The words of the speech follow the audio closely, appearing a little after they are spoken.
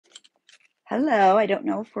Hello. I don't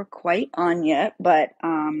know if we're quite on yet, but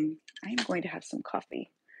I'm going to have some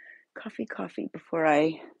coffee. Coffee before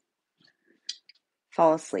I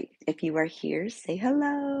fall asleep. If you are here, say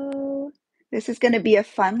hello. This is going to be a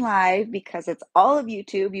fun live because it's all of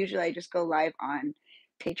YouTube. Usually I just go live on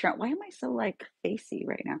Patreon. Why am I so like facey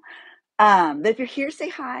right now? But if you're here, say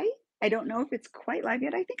hi. I don't know if it's quite live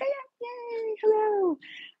yet. I think I am. Yay. Hello.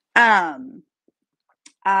 Um,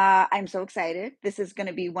 I'm so excited. This is going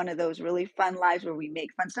to be one of those really fun lives where we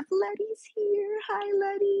make fun stuff. Letty's here. Hi,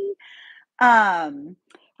 Letty. Um,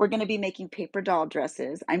 we're going to be making paper doll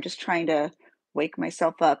dresses. I'm just trying to wake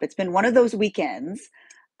myself up. It's been one of those weekends.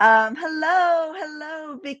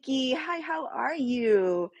 Hello, Vicky. Hi, how are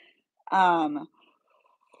you? Um,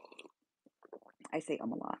 I say a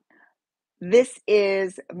lot. This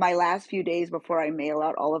is my last few days before I mail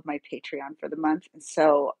out all of my Patreon for the month, and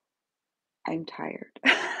so I'm tired.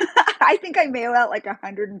 I think I mail out like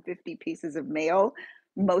 150 pieces of mail,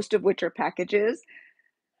 most of which are packages.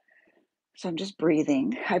 So I'm just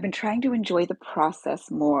breathing. I've been trying to enjoy the process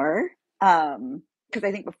more. Because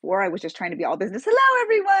I think before I was just trying to be all business. Hello,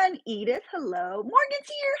 everyone. Edith, hello. Morgan's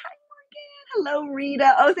here. Hi, Morgan. Hello,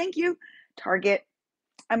 Rita. Oh, thank you. Target.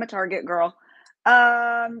 I'm a Target girl.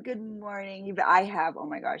 Good morning. I have, oh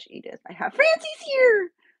my gosh, Edith. I have Francie's here.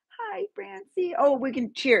 Hi, Francie. Oh, we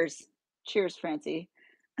can cheers. Cheers, Francie.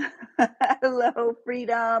 Hello,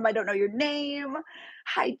 Freedom. I don't know your name.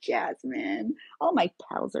 Hi, Jasmine. All my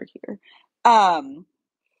pals are here. Um,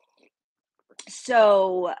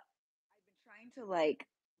 so I've been trying to like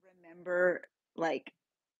remember like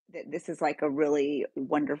that this is like a really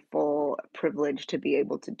wonderful privilege to be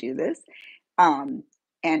able to do this. Um,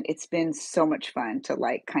 and it's been so much fun to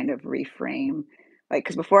like kind of reframe, like,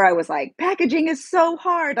 because before I was like, packaging is so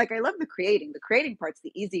hard. Like, I love the creating part's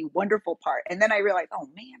the easy, wonderful part. And then I realized, oh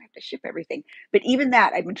man, I have to ship everything. But even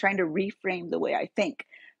that, I've been trying to reframe the way I think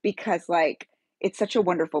because, like, it's such a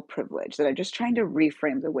wonderful privilege that I'm just trying to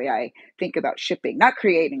reframe the way I think about shipping, not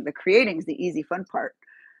creating. The creating is the easy, fun part.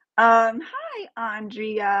 Hi,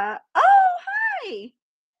 Andrea. Oh, hi. Hey,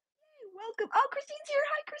 welcome. Oh, Christine's here.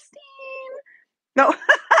 Hi, Christine. No,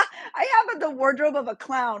 I have the wardrobe of a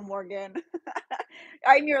clown, Morgan.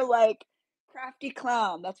 I'm your like crafty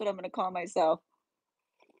clown. That's what I'm going to call myself.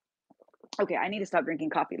 Okay, I need to stop drinking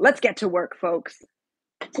coffee. Let's get to work, folks.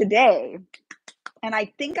 Today, and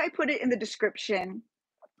I think I put it in the description.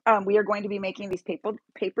 We are going to be making these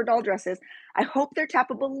paper doll dresses. I hope they're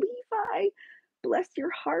tappable. Levi, bless your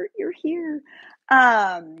heart, you're here.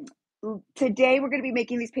 Um, Today we're going to be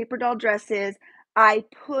making these paper doll dresses. I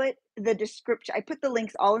put the description. I put the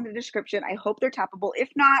links all in the description. I hope they're tappable. If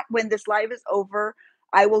not, when this live is over,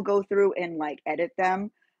 I will go through and like edit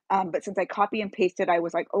them. But since I copy and pasted, I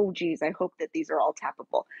was like, oh geez, I hope that these are all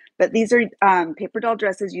tappable. But these are paper doll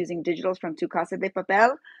dresses using digitals from Tu Casa De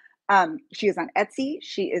Papel. She is on Etsy.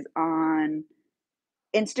 She is on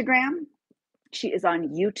Instagram. She is on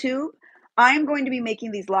YouTube. I'm going to be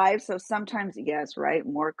making these live, so sometimes, yes, right,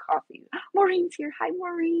 more coffee. Maureen's here. Hi,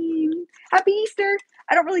 Maureen. Happy Easter.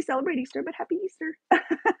 I don't really celebrate Easter, but happy Easter.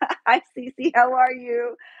 Hi, Cece. How are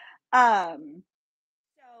you? Um,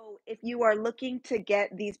 so if you are looking to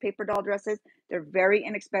get these paper doll dresses, they're very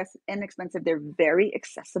inexpensive. They're very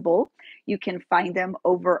accessible. You can find them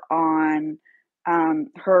over on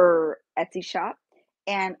her Etsy shop.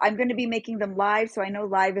 And I'm going to be making them live. So I know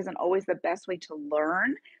live isn't always the best way to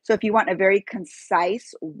learn. So if you want a very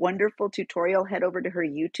concise, wonderful tutorial, head over to her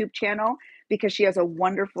YouTube channel because she has a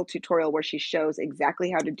wonderful tutorial where she shows exactly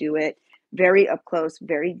how to do it, very up close,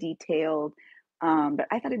 very detailed. But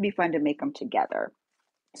I thought it'd be fun to make them together.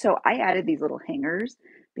 So I added these little hangers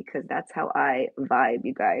because that's how I vibe,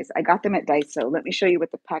 you guys. I got them at Daiso. Let me show you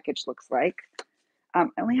what the package looks like. I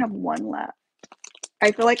only have one left.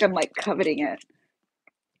 I feel like I'm like coveting it.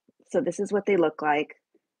 So this is what they look like.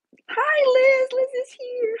 Hi, Liz. Liz is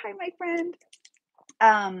here. Hi, my friend.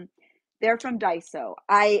 Um, they're from Daiso.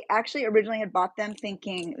 I actually originally had bought them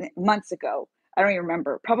thinking months ago. I don't even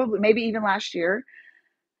remember. Probably, maybe even last year.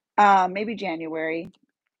 Maybe January.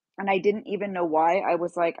 And I didn't even know why. I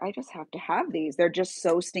was like, I just have to have these. They're just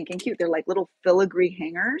so stinking cute. They're like little filigree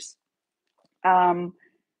hangers. Um,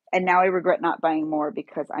 and now I regret not buying more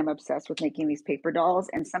because I'm obsessed with making these paper dolls,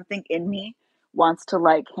 and something in me wants to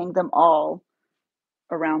like hang them all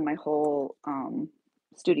around my whole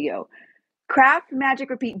studio. Craft Magic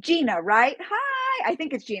Repeat. Gina, right? Hi. I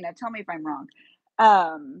think it's Gina. Tell me if I'm wrong.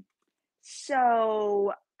 Um,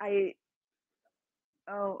 so I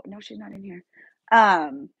Oh, no, she's not in here.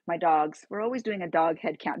 My dogs. We're always doing a dog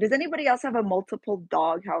head count. Does anybody else have a multiple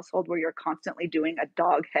dog household where you're constantly doing a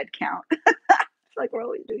dog head count? Like we're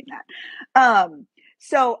always doing that.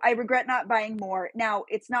 So I regret not buying more. Now,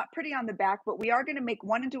 it's not pretty on the back, but we are going to make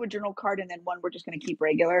one into a journal card and then one we're just going to keep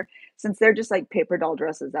regular. Since they're just like paper doll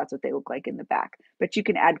dresses, that's what they look like in the back. But you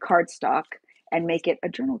can add cardstock and make it a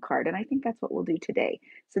journal card. And I think that's what we'll do today.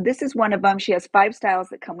 So this is one of them. She has 5 styles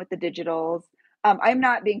that come with the digitals. I'm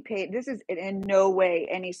not being paid. This is in no way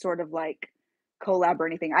any sort of like collab or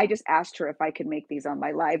anything. I just asked her if I could make these on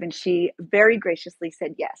my live, and she very graciously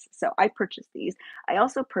said yes. So I purchased these. I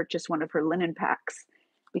also purchased one of her linen packs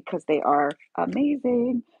because they are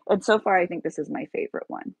amazing. And so far, I think this is my favorite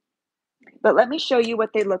one. But let me show you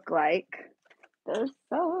what they look like. They're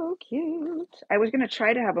so cute. I was going to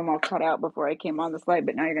try to have them all cut out before I came on the slide,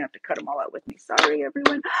 but now you're going to have to cut them all out with me. Sorry,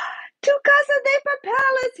 everyone. Tu Casa de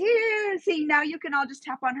Papel is here. See, now you can all just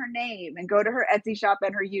tap on her name and go to her Etsy shop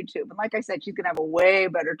and her YouTube. And like I said, she's going to have a way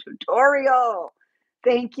better tutorial.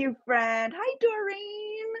 Thank you, friend. Hi,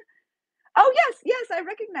 Doreen. Oh, yes, yes, I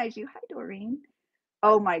recognize you. Hi, Doreen.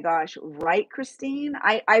 Oh my gosh, right, Christine?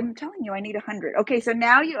 I'm telling you, I need 100. Okay, so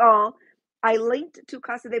now you all, I linked to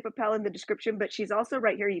Casa de Papel in the description, but she's also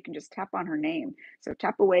right here. You can just tap on her name. So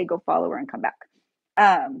tap away, go follow her, and come back.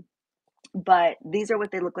 But these are what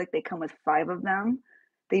they look like. They come with 5 of them.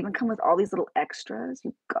 They even come with all these little extras,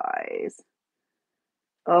 you guys.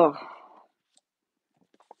 Oh,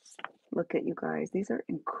 look at you guys. These are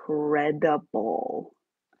incredible.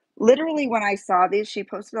 Literally, when I saw these, she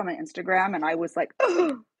posted on my Instagram, and I was like,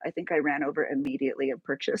 oh, I think I ran over immediately and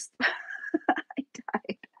purchased. I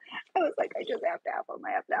died. I was like, I just have to have them.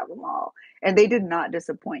 I have to have them all. And they did not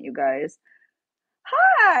disappoint, you guys.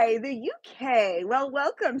 Hi, the UK. Well,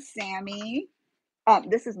 welcome, Sammy.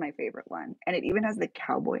 This is my favorite one. And it even has the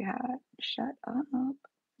cowboy hat. Shut up.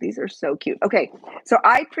 These are so cute. Okay, so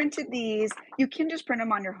I printed these. You can just print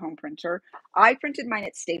them on your home printer. I printed mine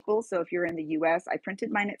at Staples. So if you're in the US, I printed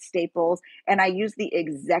mine at Staples and I used the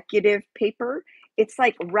executive paper. It's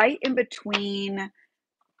like right in between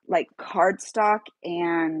like cardstock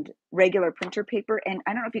and regular printer paper. And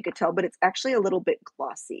I don't know if you could tell, but it's actually a little bit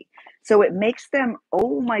glossy. So it makes them,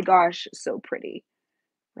 oh my gosh, so pretty.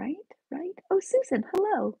 Right? Right? Oh, Susan,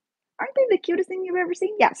 hello. Aren't they the cutest thing you've ever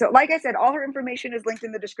seen? Yeah. So, like I said, all her information is linked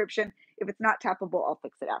in the description. If it's not tappable, I'll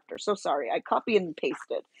fix it after. So sorry, I copy and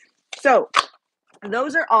pasted. So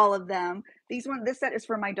those are all of them. This set is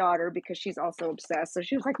for my daughter because she's also obsessed. So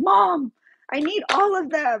she was like, Mom, I need all of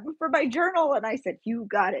them for my journal. And I said, You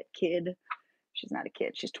got it, kid. She's not a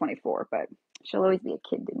kid. She's 24, but she'll always be a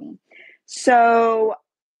kid to me. So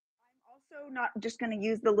I'm also not just going to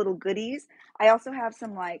use the little goodies. I also have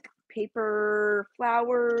some like paper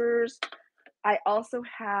flowers. I also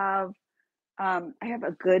have I have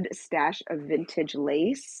a good stash of vintage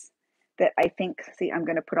lace that I think, see, I'm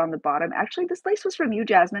going to put on the bottom. Actually, this lace was from you,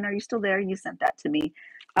 Jasmine. Are you still there? You sent that to me.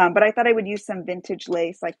 But I thought I would use some vintage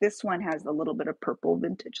lace. Like this one has a little bit of purple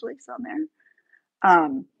vintage lace on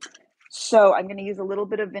there. So I'm going to use a little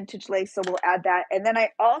bit of vintage lace. So we'll add that. And then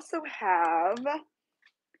I also have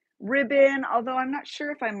ribbon, although I'm not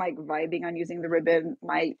sure if I'm like vibing on using the ribbon.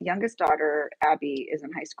 My youngest daughter, Abby, is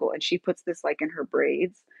in high school and she puts this like in her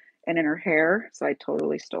braids and in her hair. So I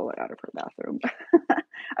totally stole it out of her bathroom.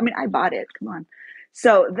 I mean, I bought it. Come on.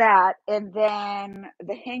 So that, and then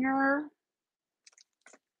the hanger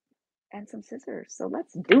and some scissors. So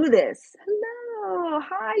let's do this. Hello.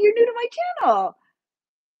 Hi, you're new to my channel.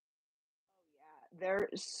 Yeah, they're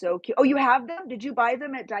so cute. Oh, you have them? Did you buy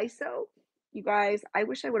them at Daiso? You guys, I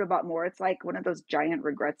wish I would have bought more. It's like one of those giant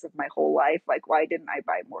regrets of my whole life. Like, why didn't I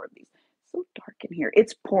buy more of these? So dark in here.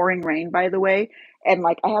 It's pouring rain, by the way. And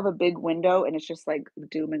like, I have a big window and it's just like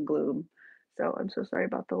doom and gloom. So I'm so sorry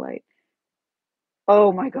about the light.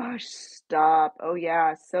 Oh my gosh, stop. Oh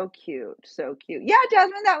yeah, so cute. So cute. Yeah,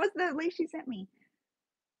 Jasmine, that was the lace she sent me.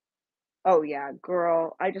 Oh yeah,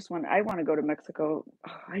 girl. I want to go to Mexico.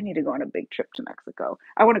 Oh, I need to go on a big trip to Mexico.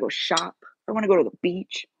 I want to go shop. I want to go to the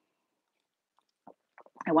beach.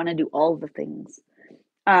 I want to do all the things.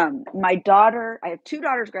 My daughter, I have 2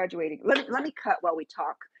 daughters graduating. Let me cut while we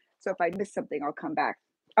talk. So if I miss something, I'll come back.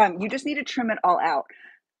 You just need to trim it all out.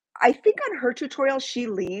 I think on her tutorial, she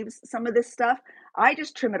leaves some of this stuff. I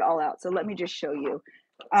just trim it all out. So let me just show you.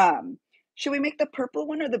 Should we make the purple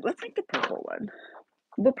one let's make the purple one.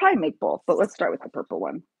 We'll probably make both, but let's start with the purple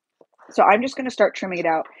one. So I'm just going to start trimming it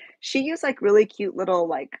out. She used like really cute little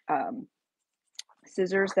like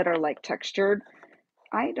scissors that are like textured.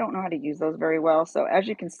 I don't know how to use those very well. So as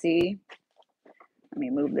you can see, let me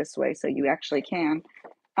move this way so you actually can.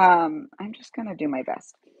 I'm just going to do my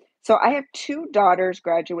best. So I have 2 daughters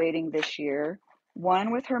graduating this year,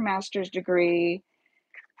 one with her master's degree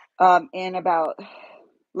in about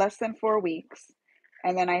less than 4 weeks.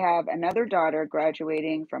 And then I have another daughter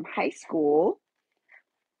graduating from high school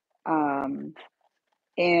um,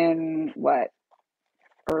 in what,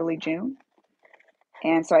 early June.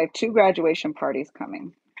 And so I have two graduation parties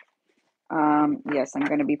coming. Yes, I'm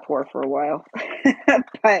going to be poor for a while.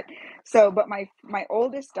 but but my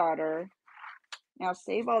oldest daughter, now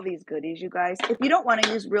save all these goodies, you guys. If you don't want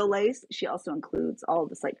to use real lace, she also includes all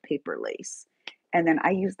this like paper lace. And then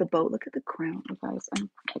I use the bow. Look at the crown, you guys.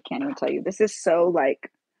 I can't even tell you. This is so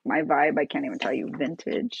like my vibe. I can't even tell you.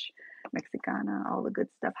 Vintage, Mexicana, all the good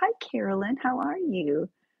stuff. Hi, Carolyn. How are you?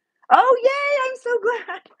 Oh, yay! I'm so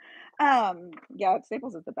glad. Yeah,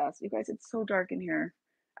 Staples is the best. You guys, it's so dark in here.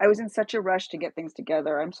 I was in such a rush to get things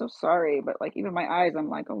together. I'm so sorry, but like even my eyes, I'm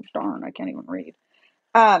like, oh darn, I can't even read.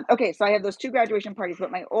 Okay, so I have those two graduation parties,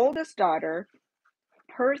 but my oldest daughter,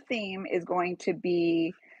 her theme is going to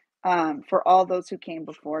be for all those who came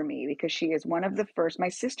before me because she is one of the first. My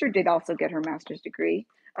sister did also get her master's degree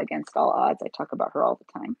against all odds. I talk about her all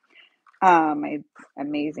the time. My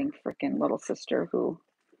amazing freaking little sister who,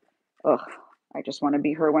 ugh, I just want to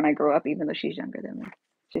be her when I grow up, even though she's younger than me.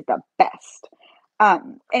 She's the best.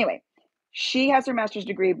 Anyway, she has her master's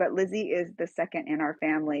degree, but Lizzie is the second in our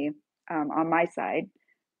family on my side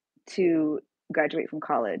to graduate from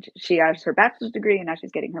college. She has her bachelor's degree and now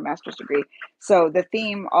she's getting her master's degree. So the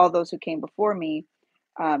theme, all those who came before me,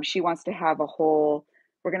 she wants to have a whole,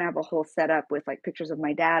 we're going to have a whole setup with like pictures of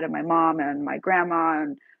my dad and my mom and my grandma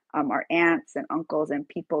and our aunts and uncles and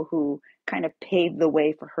people who kind of paved the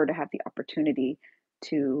way for her to have the opportunity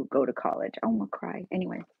to go to college. Oh, I'm gonna cry.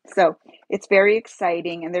 Anyway, so it's very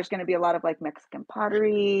exciting. And there's going to be a lot of like Mexican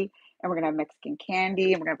pottery and we're going to have Mexican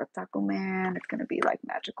candy and we're going to have a taco man. It's going to be like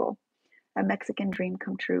magical. A Mexican dream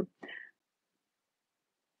come true.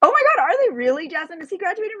 Oh my God, are they really, Jasmine? Is he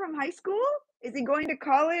graduating from high school? Is he going to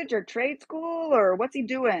college or trade school or what's he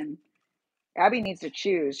doing? Abby needs to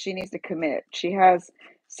choose. She needs to commit. She has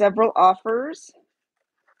several offers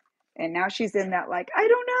and now she's in that like, I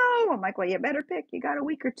don't know. I'm like, well, you better pick. You got a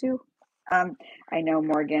week or two. Um, I know,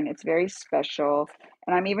 Morgan. It's very special.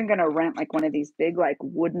 And I'm even gonna rent like one of these big like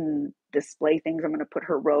wooden display things. I'm gonna put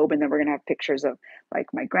her robe and then we're gonna have pictures of like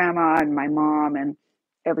my grandma and my mom and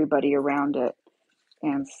everybody around it.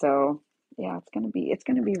 And so yeah, it's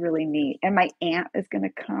gonna be really neat. And my aunt is gonna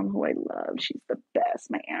come, who I love. She's the best,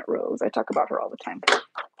 my Aunt Rose. I talk about her all the time.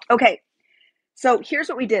 Okay, so here's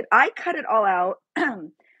what we did. I cut it all out.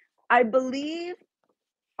 I believe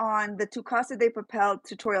on the Tu Casa de Papel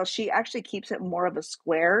tutorial, she actually keeps it more of a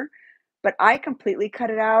square, but I completely cut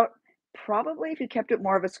it out. Probably if you kept it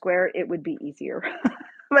more of a square, it would be easier.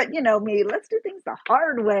 But you know me, let's do things the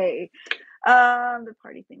hard way. The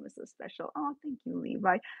party thing was so special. Oh, thank you,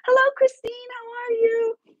 Levi. Hello, Christine.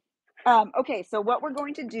 How are you? Okay, so what we're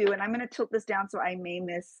going to do, and I'm going to tilt this down so I may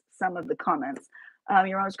miss some of the comments.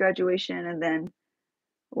 Your mom's graduation, and then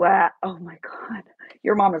wow, oh my God,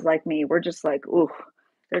 your mom is like me. We're just like, ooh,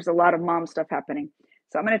 there's a lot of mom stuff happening.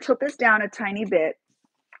 So I'm going to tilt this down a tiny bit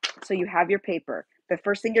so you have your paper. The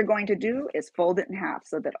first thing you're going to do is fold it in half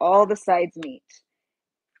so that all the sides meet.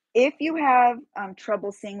 If you have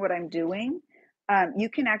trouble seeing what I'm doing, you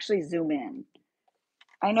can actually zoom in.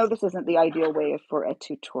 I know this isn't the ideal way for a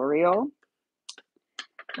tutorial,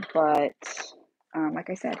 but like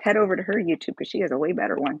I said, head over to her YouTube because she has a way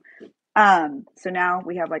better one. So now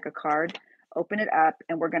we have like a card, open it up,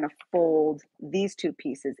 and we're going to fold these two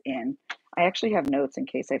pieces in. I actually have notes in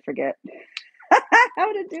case I forget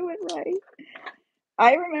how to do it right.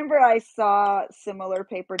 I remember I saw similar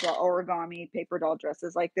paper doll origami paper doll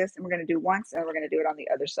dresses like this, and we're going to do once and we're going to do it on the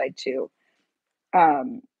other side too.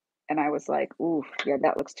 Um, and I was like, ooh, yeah,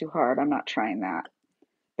 that looks too hard. I'm not trying that.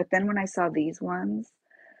 But then when I saw these ones,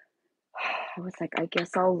 I was like, I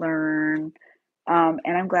guess I'll learn.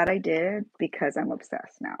 And I'm glad I did because I'm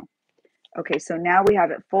obsessed now. Okay, so now we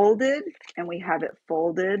have it folded and we have it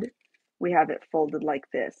folded. We have it folded like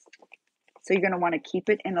this. So you're going to want to keep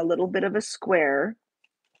it in a little bit of a square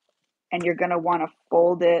and you're going to want to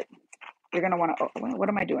fold it. You're going to want to, oh, what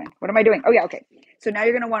am I doing? What am I doing? Oh yeah, okay. So now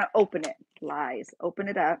you're going to want to open it. Lies. Open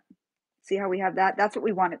it up. See how we have that? That's what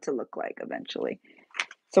we want it to look like eventually.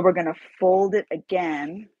 So we're going to fold it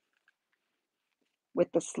again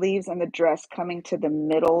with the sleeves and the dress coming to the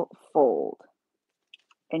middle fold.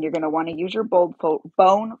 And you're going to want to use your bone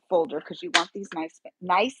folder because you want these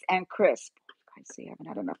nice and crisp. I see, I haven't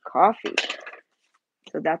had enough coffee.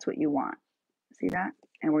 So that's what you want. See that?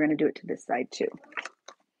 And we're going to do it to this side too.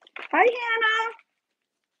 Hi, Hannah.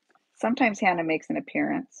 Sometimes Hannah makes an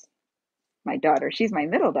appearance. My daughter, she's my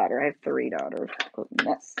middle daughter. I have 3 daughters.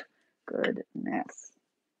 Goodness. Goodness.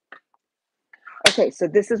 Okay, so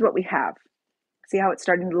this is what we have. See how it's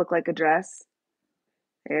starting to look like a dress?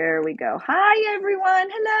 There we go. Hi, everyone.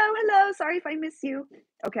 Hello, hello. Sorry if I miss you.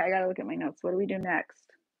 Okay, I gotta look at my notes. What do we do next?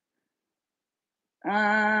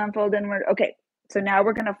 Fold inward. Okay, so now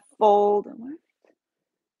we're gonna fold. What?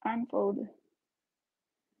 Unfold.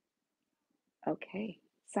 Okay,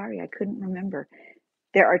 sorry, I couldn't remember.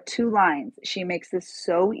 There are two lines. She makes this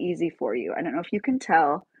so easy for you. I don't know if you can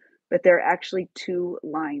tell, but there are actually two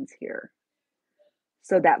lines here.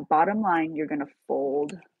 So that bottom line, you're gonna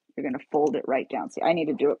fold it right down. See, I need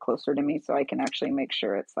to do it closer to me so I can actually make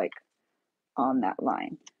sure it's like on that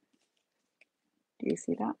line. Do you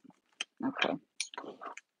see that? Okay.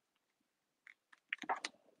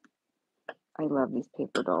 I love these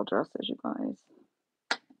paper doll dresses, you guys.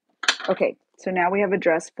 Okay, so now we have a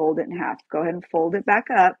dress, fold it in half. Go ahead and fold it back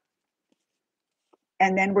up.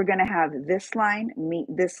 And then we're gonna have this line meet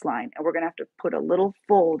this line, and we're gonna have to put a little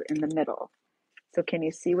fold in the middle. So can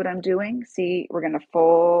you see what I'm doing? See, we're gonna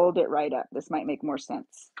fold it right up. This might make more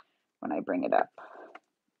sense when I bring it up.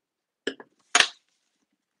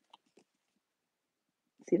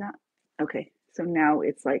 See that? Okay, so now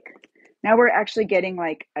it's like, now we're actually getting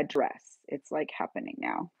like a dress. It's like happening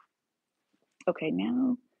now. Okay,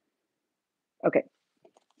 okay.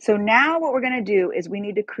 So now what we're gonna do is we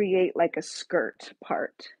need to create like a skirt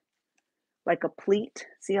part, like a pleat.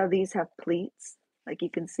 See how these have pleats? Like you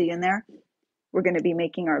can see in there? We're gonna be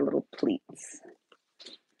making our little pleats.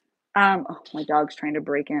 Oh, my dog's trying to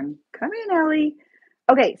break in. Come in, Ellie.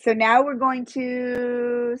 Okay, so now we're going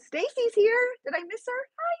to, Stacy's here. Did I miss her?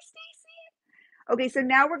 Hi, Stacy. Okay, so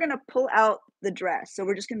now we're gonna pull out the dress. So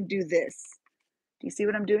we're just gonna do this. Do you see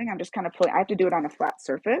what I'm doing? I'm just kind of pulling. I have to do it on a flat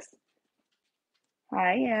surface.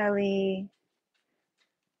 Hi, Ellie.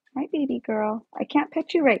 Hi, baby girl. I can't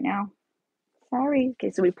pet you right now. Sorry.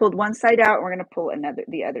 Okay, so we pulled one side out. We're gonna pull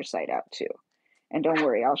the other side out too. And don't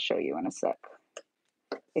worry, I'll show you in a sec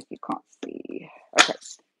if you can't see. Okay,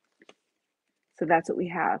 so that's what we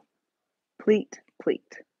have. Pleat, pleat.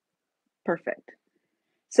 Perfect.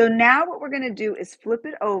 So now what we're going to do is flip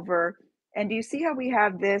it over. And do you see how we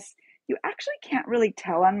have this? You actually can't really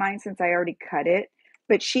tell on mine since I already cut it,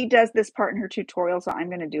 but she does this part in her tutorial, so I'm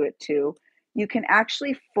going to do it too. You can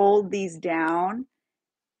actually fold these down,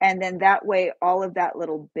 and then that way all of that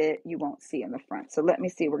little bit you won't see in the front. So let me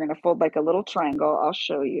see. We're going to fold like a little triangle. I'll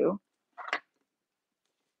show you.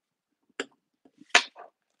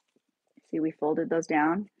 See, we folded those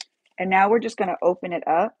down. And now we're just going to open it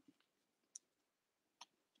up.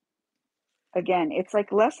 Again, it's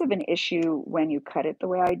like less of an issue when you cut it the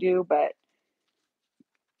way I do, but,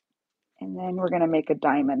 and then we're going to make a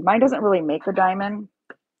diamond. Mine doesn't really make a diamond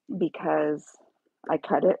because I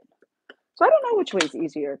cut it. So I don't know which way is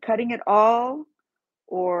easier, cutting it all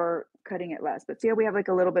or cutting it less. But see how we have like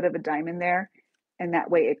a little bit of a diamond there? And that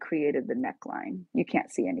way it created the neckline. You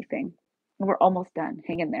can't see anything. We're almost done.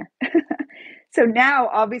 Hang in there. So now,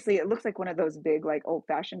 obviously, it looks like one of those big, like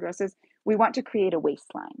old-fashioned dresses. We want to create a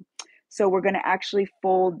waistline. So we're going to actually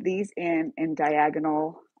fold these in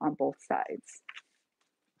diagonal on both sides.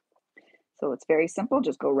 So it's very simple.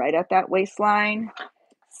 Just go right at that waistline.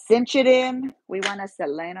 Cinch it in. We want a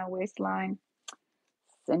Selena waistline.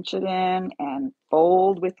 Cinch it in and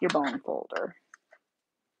fold with your bone folder.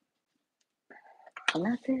 And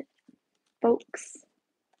that's it, folks.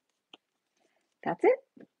 That's it.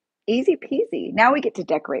 Easy peasy. Now we get to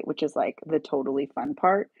decorate, which is like the totally fun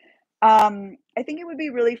part. I think it would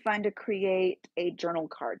be really fun to create a journal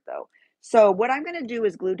card though. So what I'm going to do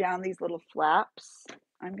is glue down these little flaps.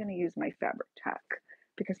 I'm going to use my fabric tack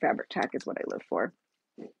because fabric tack is what I live for.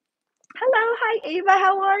 Hello, hi Ava,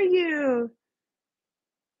 how are you?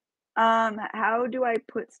 How do I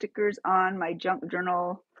put stickers on my junk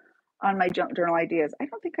journal ideas? I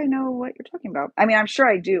don't think I know what you're talking about. I mean, I'm sure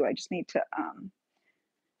I do. I just need to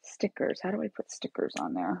stickers. How do I put stickers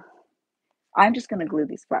on there? I'm just going to glue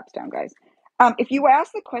these flaps down, guys. If you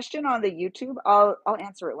ask the question on the YouTube, I'll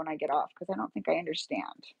answer it when I get off because I don't think I understand.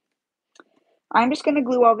 I'm just going to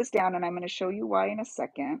glue all this down and I'm going to show you why in a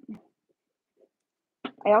second.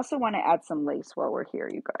 I also want to add some lace while we're here,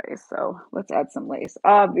 you guys. So let's add some lace.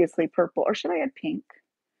 Obviously purple, or should I add pink?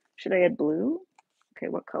 Should I add blue? Okay,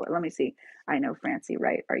 what color? Let me see. I know, Francie,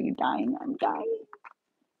 right? Are you dying? I'm dying.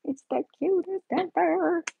 It's the cutest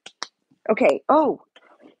ever. Okay. Oh,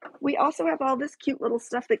 we also have all this cute little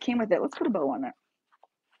stuff that came with it. Let's put a bow on it.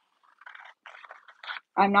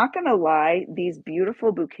 I'm not going to lie, these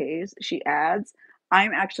beautiful bouquets she adds,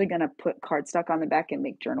 I'm actually going to put cardstock on the back and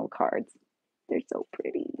make journal cards. They're so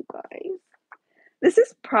pretty, you guys. This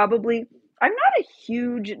is probably, I'm not a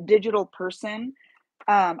huge digital person.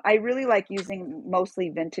 I really like using mostly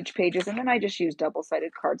vintage pages, and then I just use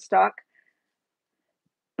double-sided cardstock.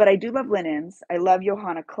 But I do love linens. I love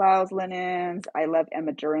Johanna Klau's linens. I love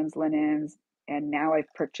Emma Duran's linens. And now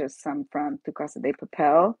I've purchased some from Tu Casa De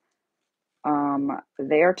Papel.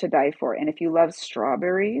 They are to die for. And if you love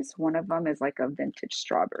strawberries, one of them is like a vintage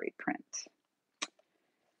strawberry print.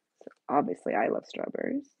 Obviously, I love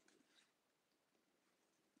strawberries.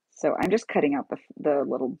 So I'm just cutting out the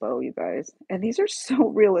little bow, you guys. And these are so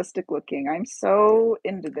realistic looking. I'm so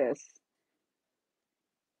into this.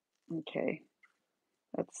 Okay,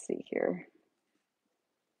 let's see here.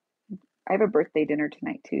 I have a birthday dinner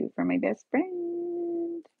tonight too for my best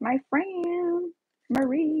friend, my friend,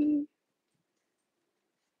 Marie.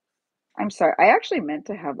 I'm sorry. I actually meant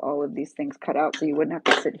to have all of these things cut out so you wouldn't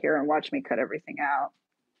have to sit here and watch me cut everything out.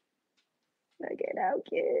 Look at how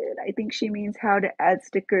cute. I think she means how to add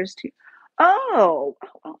stickers to. Oh,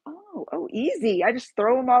 easy. I just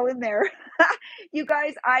throw them all in there. You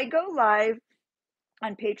guys, I go live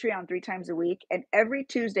on Patreon 3 times a week, and every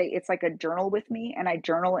Tuesday it's like a journal with me, and I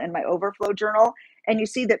journal in my overflow journal. And you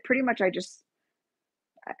see that pretty much it's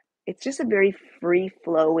just a very free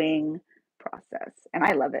flowing process, and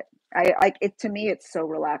I love it. I like it. To me, it's so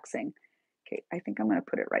relaxing. Okay, I think I'm gonna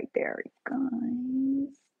put it right there, you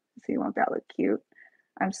guys. See, won't that look cute?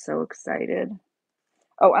 I'm so excited.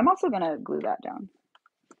 Oh, I'm also gonna glue that down.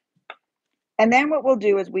 And then what we'll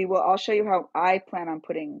do is I'll show you how I plan on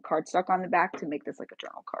putting cardstock on the back to make this like a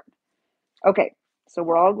journal card. Okay, so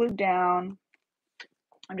we're all glued down.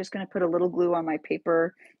 I'm just gonna put a little glue on my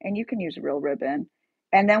paper, and you can use real ribbon.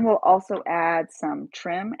 And then we'll also add some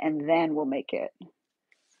trim, and then we'll make it.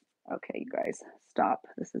 Okay, you guys, stop.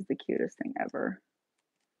 This is the cutest thing ever.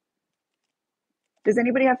 Does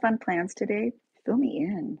anybody have fun plans today? Fill me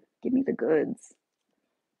in. Give me the goods.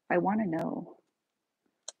 I want to know.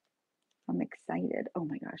 I'm excited. Oh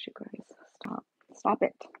my gosh, you guys, stop. Stop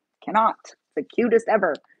it. Cannot. The cutest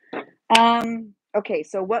ever. Okay,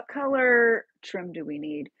 so what color trim do we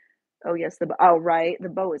need? Oh yes, right. The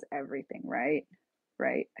bow is everything, right?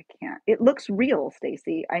 Right. I can't. It looks real,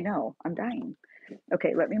 Stacy. I know. I'm dying.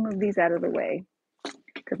 Okay, let me move these out of the way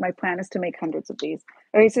because my plan is to make hundreds of these.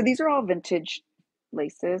 Okay, so these are all vintage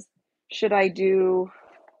laces. Should I do,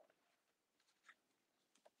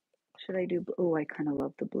 oh, I kind of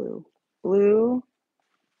love the blue. Blue.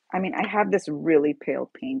 I mean, I have this really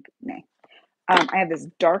pale pink. Nah. I have this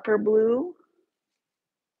darker blue.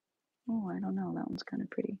 Oh, I don't know. That one's kind of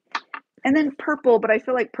pretty. And then purple, but I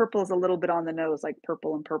feel like purple is a little bit on the nose, like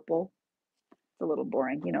purple and purple. It's a little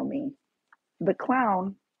boring, you know me. The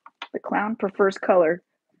clown prefers color.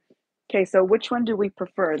 Okay, so which one do we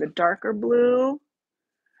prefer? The darker blue?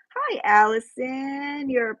 Hi,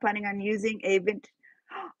 Allison. You're planning on using a vintage.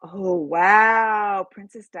 Oh, wow.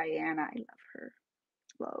 Princess Diana. I love her.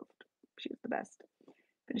 Loved. She was the best.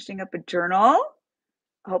 Finishing up a journal.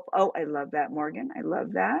 Oh, I love that, Morgan. I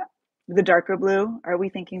love that. The darker blue. Are we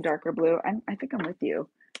thinking darker blue? I think I'm with you.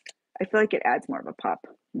 I feel like it adds more of a pop.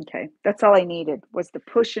 Okay, that's all I needed was the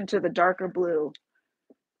push into the darker blue.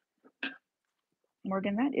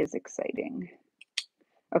 Morgan, that is exciting.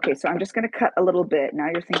 Okay, so I'm just going to cut a little bit. Now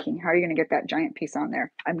you're thinking, how are you going to get that giant piece on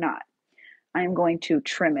there? I'm not. I'm going to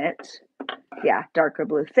trim it. Yeah, darker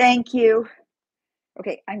blue. Thank you.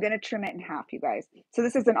 Okay, I'm going to trim it in half, you guys. So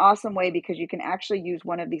this is an awesome way because you can actually use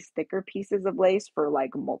one of these thicker pieces of lace for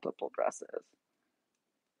like multiple dresses.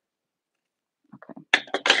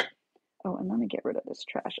 Okay. Oh, and let me get rid of this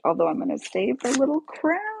trash. Although I'm going to save the little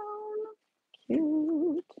crown.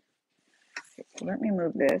 Cute. Okay, so let me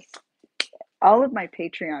move this. All of my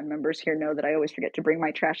Patreon members here know that I always forget to bring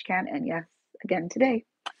my trash can. And yes, again today,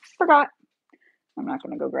 forgot. I'm not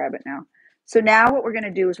going to go grab it now. So now what we're going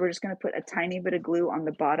to do is we're just going to put a tiny bit of glue on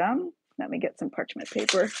the bottom. Let me get some parchment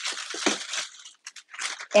paper.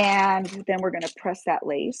 And then we're going to press that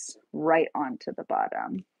lace right onto the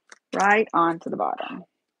bottom. Right onto the bottom.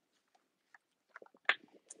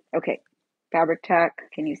 Okay, fabric tack.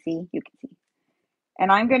 Can you see? You can see.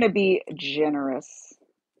 And I'm going to be generous.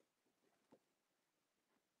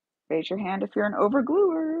 Raise your hand if you're an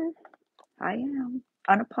overgluer. I am,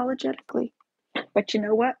 unapologetically. But you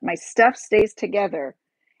know what? My stuff stays together.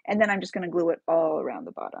 And then I'm just going to glue it all around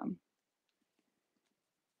the bottom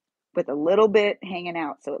with a little bit hanging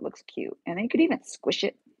out so it looks cute. And then you could even squish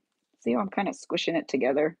it. See how I'm kind of squishing it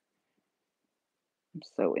together? I'm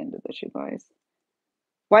so into this, you guys.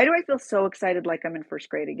 Why do I feel so excited like I'm in first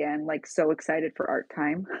grade again? Like so excited for art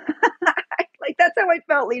time. Like that's how I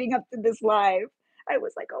felt leading up to this live. I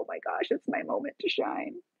was like, oh my gosh, it's my moment to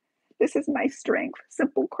shine. This is my strength,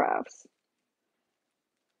 simple crafts.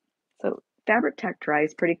 So fabric tack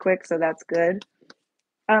dries pretty quick, so that's good.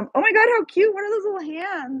 Oh my God, how cute. What are those little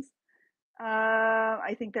hands?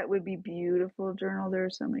 I think that would be beautiful journal.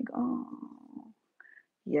 There's so many. Oh,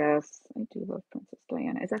 yes, I do love Princess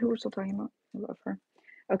Diana. Is that who we're still talking about? I love her.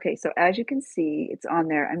 Okay, so as you can see, it's on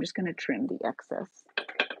there. I'm just going to trim the excess.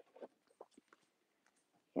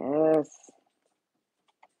 Yes.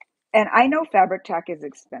 And I know fabric tack is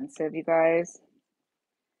expensive, you guys,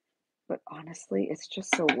 but honestly, it's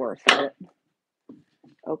just so worth it.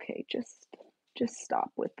 Okay, just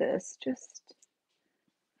stop with this. Just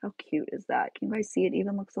how cute is that? Can you guys see it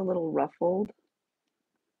even looks a little ruffled?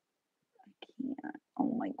 I can't.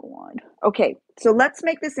 Oh my God. Okay, so let's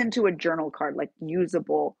make this into a journal card, like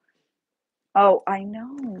usable. Oh, I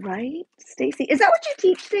know, right? Stacy, is that what you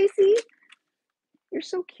teach, Stacy? You're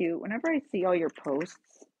so cute. Whenever I see all your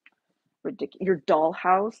posts, ridiculous. Your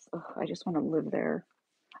dollhouse. Ugh, I just want to live there.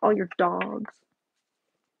 All your dogs.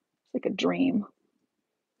 It's like a dream.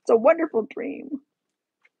 It's a wonderful dream.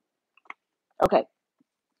 Okay,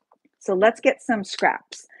 so let's get some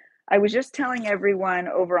scraps. I was just telling everyone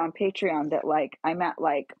over on Patreon that like I'm at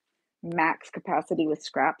like max capacity with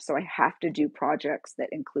scraps, so I have to do projects that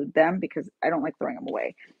include them because I don't like throwing them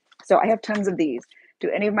away. So I have tons of these. Do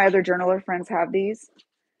any of my other journaler friends have these?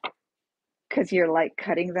 Because you're like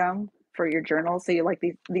cutting them for your journal, so you like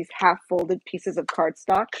these half folded pieces of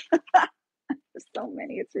cardstock. There's so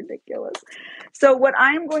many, it's ridiculous. So what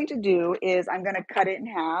I'm going to do is I'm going to cut it in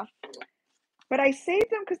half. But I saved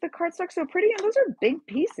them because the cardstock's so pretty, and those are big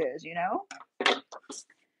pieces, you know?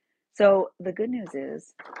 So the good news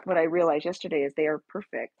is, what I realized yesterday is they are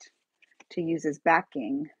perfect to use as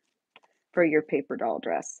backing for your paper doll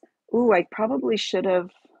dress. Ooh, I probably should have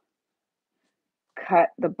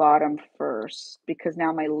cut the bottom first because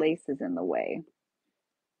now my lace is in the way.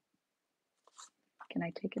 Can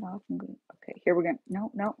I take it off? Okay, here we're going to,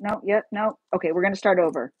 no, yep, no. Okay, we're going to start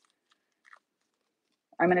over.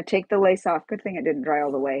 I'm going to take the lace off. Good thing it didn't dry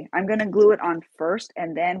all the way. I'm going to glue it on first,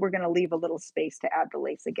 and then we're going to leave a little space to add the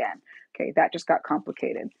lace again. Okay, that just got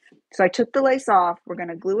complicated. So I took the lace off. We're going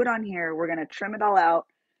to glue it on here. We're going to trim it all out,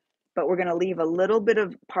 but we're going to leave a little bit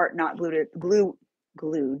of part not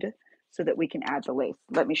glued so that we can add the lace.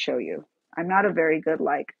 Let me show you. I'm not a very good,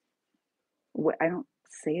 like, I don't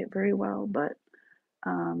say it very well, but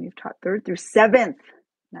you've taught 3rd through 7th.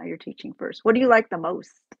 Now you're teaching first. What do you like the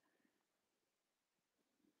most?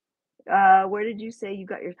 Where did you say you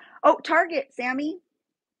got your? Oh, Target, Sammy.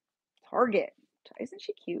 Target. Isn't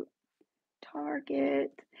she cute?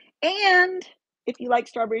 Target. And if you like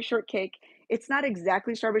strawberry shortcake, it's not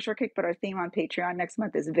exactly strawberry shortcake, but our theme on Patreon next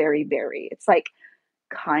month is very berry. It's like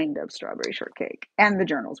kind of strawberry shortcake. And the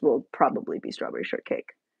journals will probably be strawberry shortcake.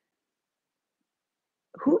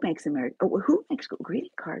 Who makes American? Oh, who makes greeting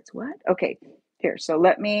cards? What? Okay, here. So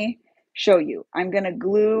let me show you. I'm going to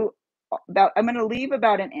glue I'm going to leave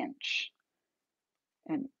about an inch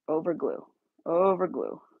and over glue.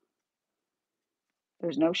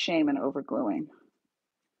 There's no shame in overgluing.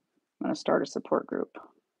 I'm going to start a support group.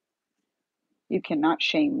 You cannot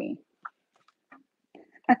shame me.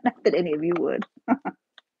 Not that any of you would,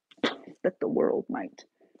 but the world might.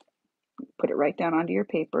 Put it right down onto your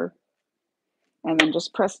paper and then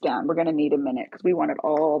just press down. We're going to need a minute because we want it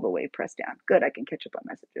all the way pressed down. Good, I can catch up on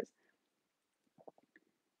messages.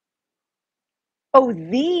 Oh,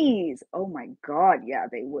 these. Oh my God. Yeah,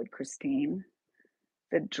 they would, Christine.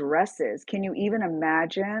 The dresses. Can you even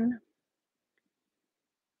imagine?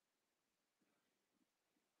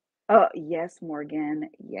 Oh, yes, Morgan.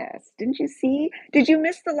 Yes. Didn't you see? Did you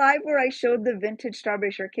miss the live where I showed the vintage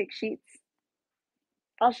strawberry shortcake sheets?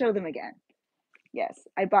 I'll show them again. Yes,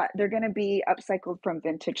 they're going to be upcycled from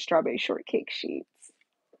vintage strawberry shortcake sheets.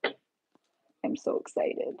 I'm so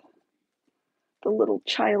excited. The little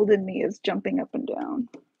child in me is jumping up and down.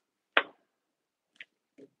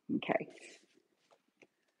 Okay.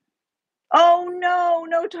 Oh no,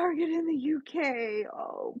 no Target in the UK.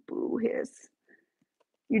 Oh, boo hiss.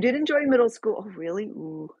 You did enjoy middle school. Oh, really?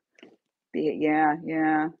 Ooh.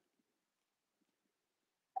 Yeah.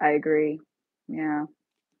 I agree. Yeah.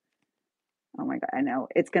 Oh my God, I know.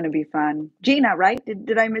 It's going to be fun. Gina, right?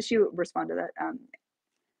 Did I miss you respond to that?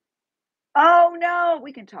 Oh no,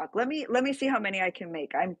 we can talk. Let me see how many I can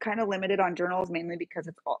make. I'm kind of limited on journals mainly because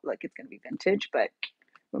it's all like it's going to be vintage, but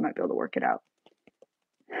we might be able to work it out.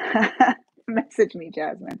 Message me,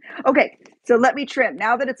 Jasmine. Okay, so let me trim.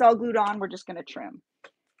 Now that it's all glued on, we're just going to trim.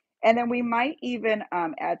 And then we might even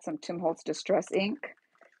add some Tim Holtz Distress ink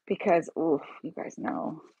because, oof, you guys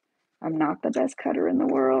know I'm not the best cutter in the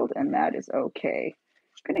world, and that is okay.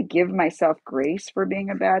 I'm going to give myself grace for being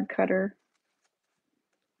a bad cutter.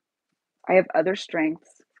 I have other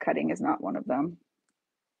strengths. Cutting is not one of them.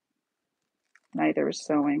 Neither is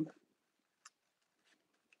sewing.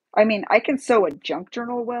 I mean, I can sew a junk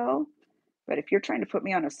journal well, but if you're trying to put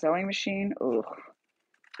me on a sewing machine, ugh,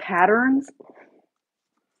 patterns,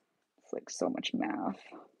 it's like so much math.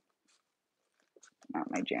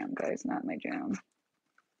 Not my jam, guys, not my jam.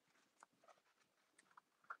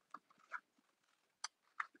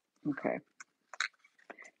 Okay.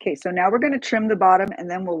 Okay, so now we're going to trim the bottom and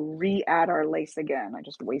then we'll re-add our lace again. I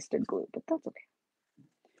just wasted glue, but that's okay.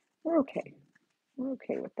 We're okay. We're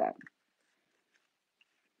okay with that.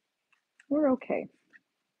 We're okay.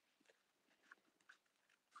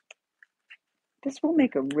 This will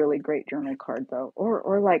make a really great journal card though.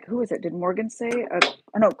 Or like, who is it? Did Morgan say? Oh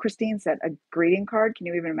no, Christine said a greeting card. Can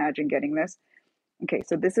you even imagine getting this? Okay,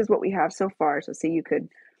 so this is what we have so far. So see, you could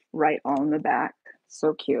write all in the back.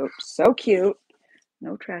 So cute. So cute.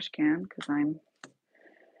 No trash can because I'm,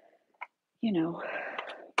 you know,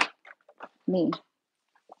 me.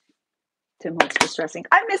 Tim Holtz distressing.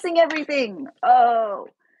 I'm missing everything. Oh,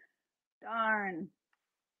 darn.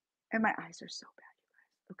 And my eyes are so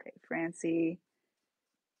bad. Okay, Francie.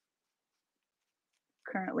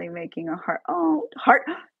 Currently making a heart. Oh, heart.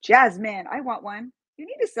 Jasmine, I want one. You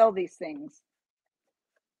need to sell these things.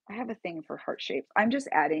 I have a thing for heart shape. I'm just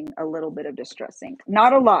adding a little bit of distress ink.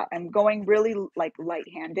 Not a lot. I'm going really like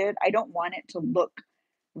light-handed. I don't want it to look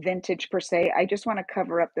vintage per se. I just want to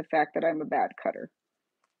cover up the fact that I'm a bad cutter.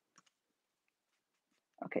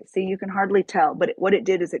 Okay, see, you can hardly tell, but what it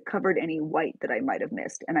did is it covered any white that I might have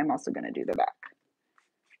missed, and I'm also going to do the back.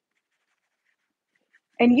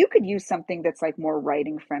 And you could use something that's like more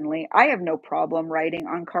writing friendly. I have no problem writing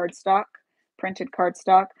on cardstock, printed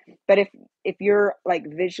cardstock, but if you're like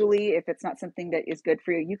visually, if it's not something that is good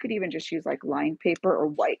for you, you could even just use like lined paper or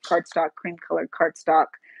white cardstock, cream colored cardstock.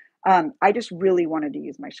 I just really wanted to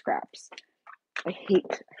use my scraps. I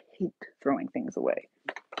hate throwing things away,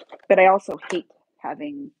 but I also hate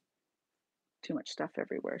having too much stuff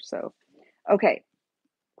everywhere. So, okay,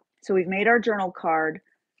 so we've made our journal card,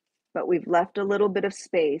 but we've left a little bit of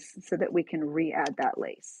space so that we can re-add that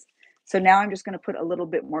lace. So now I'm just going to put a little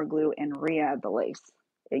bit more glue and re-add the lace.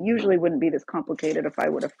 It usually wouldn't be this complicated if I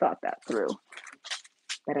would have thought that through,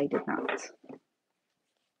 but I did not.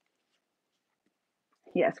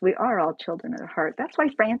 Yes, we are all children at heart. That's why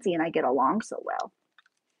Francie and I get along so well,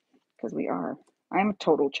 because we are. I'm a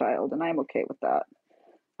total child, and I'm okay with that.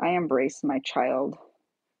 I embrace my child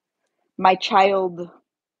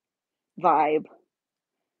vibe.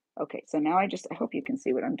 Okay, so now I hope you can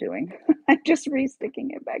see what I'm doing. I'm just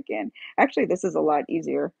re-sticking it back in. Actually, this is a lot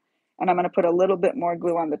easier. And I'm going to put a little bit more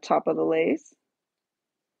glue on the top of the lace.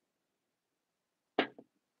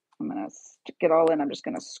 I'm going to stick it all in. I'm just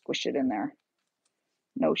going to squish it in there.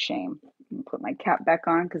 No shame. I'm going to put my cap back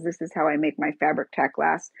on because this is how I make my fabric tack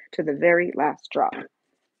last to the very last drop.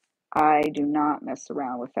 I do not mess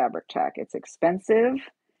around with fabric tack. It's expensive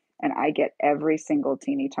and I get every single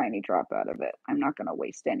teeny tiny drop out of it. I'm not going to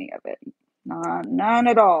waste any of it. None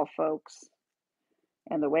at all, folks.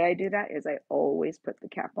 And the way I do that is I always put the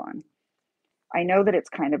cap on. I know that it's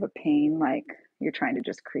kind of a pain, like you're trying to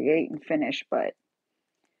just create and finish, but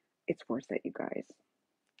it's worth it, you guys.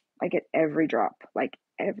 I get every drop, like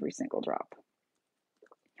every single drop.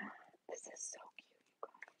 This is so cute, you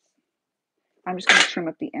guys. I'm just going to trim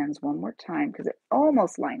up the ends one more time because it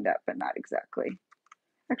almost lined up, but not exactly.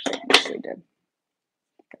 Actually, I actually did.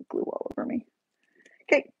 Got glue all over me.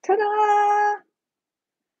 Okay, ta-da!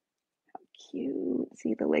 How cute.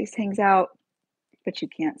 See, the lace hangs out, but you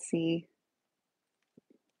can't see.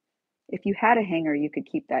 If you had a hanger, you could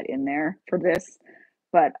keep that in there for this,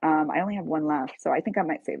 but I only have one left, so I think I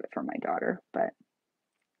might save it for my daughter, but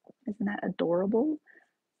isn't that adorable?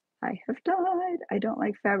 I have died. I don't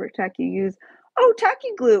like fabric tack you use. Oh, tacky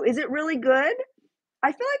glue. Is it really good?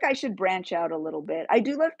 I feel like I should branch out a little bit. I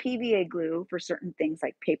do love PVA glue for certain things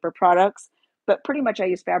like paper products, but pretty much I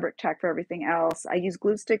use fabric tack for everything else. I use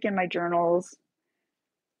glue stick in my journals,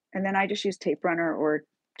 and then I just use tape runner or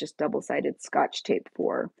just double-sided scotch tape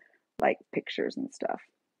for like pictures and stuff.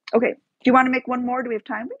 Okay, do you want to make one more? Do we have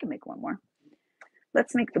time? We can make one more.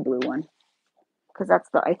 Let's make the blue one because that's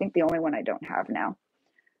I think the only one I don't have now.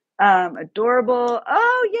 Adorable.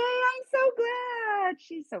 Oh, yay, I'm so glad.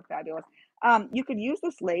 She's so fabulous. You could use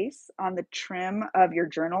this lace on the trim of your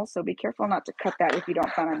journal, so be careful not to cut that if you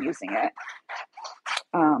don't plan on using it,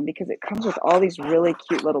 because it comes with all these really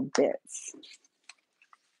cute little bits.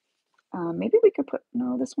 Maybe we could put,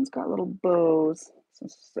 no, this one's got little bows.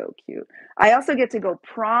 This is so cute. I also get to go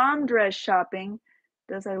prom dress shopping.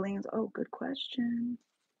 Does Eileen's, oh, good question.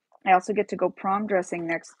 I also get to go prom dress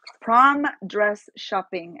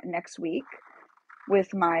shopping next week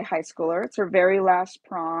with my high schooler. It's her very last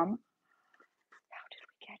prom. How did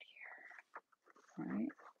we get here? All right.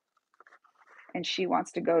 and she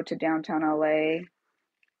wants to go to downtown LA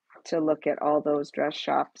to look at all those dress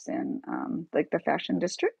shops in like the fashion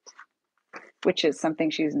district, which is something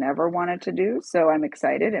she's never wanted to do. So I'm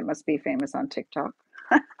excited. It must be famous on TikTok.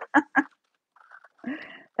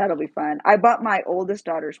 That'll be fun. I bought my oldest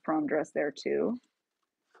daughter's prom dress there too.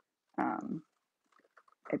 Um,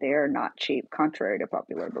 they are not cheap, contrary to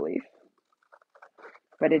popular belief,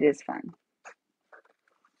 but it is fun.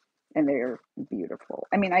 And they're beautiful.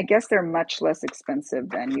 I mean, I guess they're much less expensive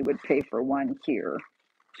than you would pay for one here,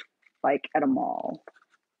 like at a mall.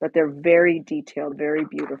 But they're very detailed, very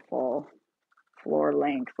beautiful, floor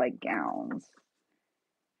length, like gowns.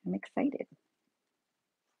 I'm excited.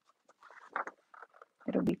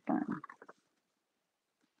 It'll be fun.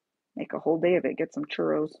 Make a whole day of it. Get some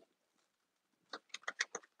churros.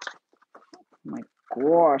 Oh my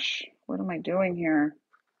gosh, what am I doing here?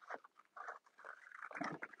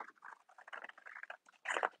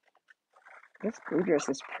 This blue dress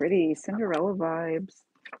is pretty. Cinderella vibes.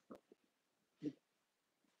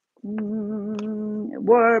 It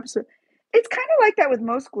warps. It's kind of like that with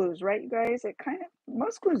most glues, right, you guys?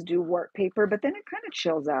 Most glues do warp paper, but then it kind of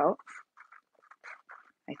chills out,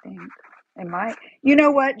 I think. You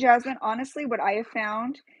know what, Jasmine? Honestly, what I have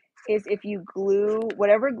found is if you glue,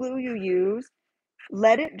 whatever glue you use,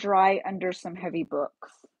 let it dry under some heavy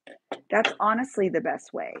books. That's honestly the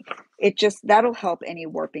best way. That'll help any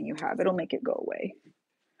warping you have. It'll make it go away.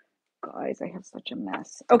 Guys, I have such a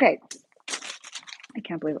mess. Okay. I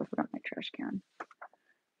can't believe I forgot my trash can.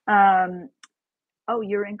 Oh,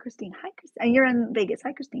 you're in Christine. Hi, Christine. You're in Vegas.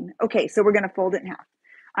 Hi, Christine. Okay, so we're going to fold it in half.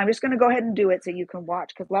 I'm just going to go ahead and do it so you can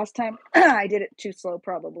watch, because last time I did it too slow,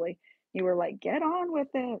 probably. You were like, get on with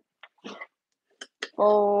it.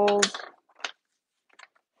 Fold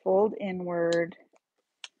inward.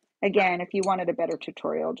 Again, if you wanted a better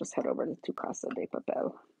tutorial, just head over to Tu Casa De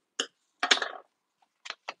Papel.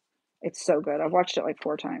 It's so good. I've watched it like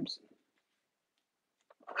 4 times.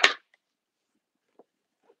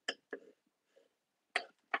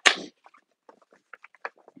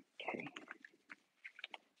 Okay.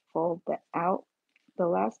 Fold the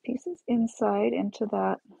last pieces inside into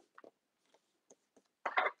that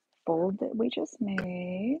fold that we just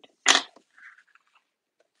made.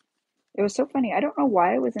 It was so funny. I don't know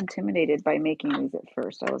why I was intimidated by making these at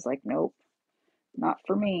first. I was like, nope, not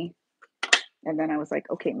for me. And then I was like,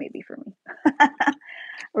 okay, maybe for me.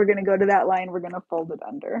 We're going to go to that line. We're going to fold it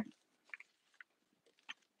under.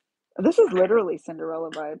 This is literally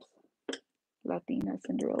Cinderella vibes. Latina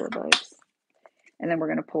Cinderella vibes. And then we're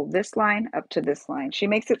going to pull this line up to this line. She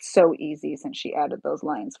makes it so easy since she added those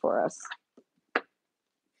lines for us.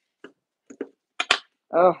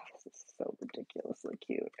 Oh, this is so ridiculously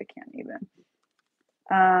cute. I can't even.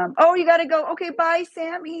 Oh, you got to go. Okay, bye,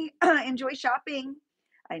 Sammy. Enjoy shopping.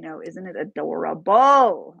 I know, isn't it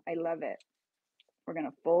adorable? I love it. We're going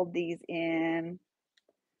to fold these in.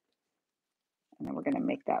 And then we're going to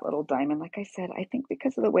make that little diamond. Like I said, I think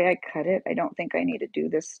because of the way I cut it, I don't think I need to do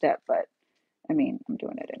this step, but I mean, I'm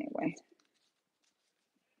doing it anyway.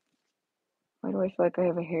 Why do I feel like I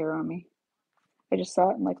have a hair on me? I just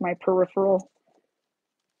saw it in like my peripheral.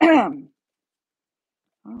 All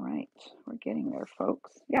right, we're getting there,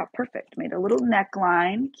 folks. Yeah, perfect. Made a little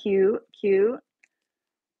neckline. Cute, cute.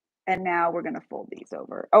 And now we're going to fold these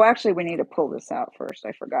over. Oh, actually, we need to pull this out first.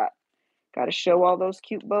 I forgot. Got to show all those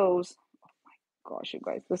cute bows. Oh my gosh, you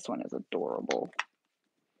guys, this one is adorable.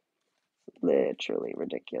 Literally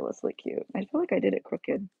ridiculously cute. I feel like I did it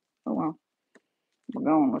crooked. Oh well. We're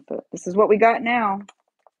going with it. This is what we got now.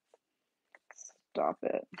 Stop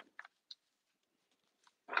it.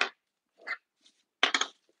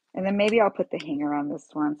 And then maybe I'll put the hanger on this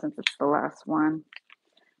one since it's the last one.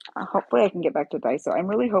 Hopefully I can get back to Daiso. I'm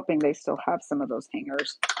really hoping they still have some of those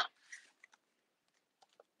hangers.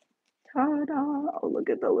 Ta-da! Oh, look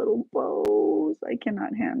at the little bows. I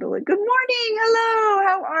cannot handle it. Good morning. Hello.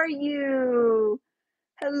 How are you?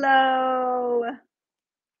 Hello.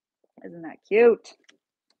 Isn't that cute?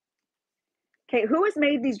 Okay, who has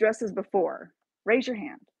made these dresses before? Raise your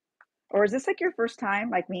hand. Or is this like your first time,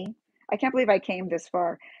 like me? I can't believe I came this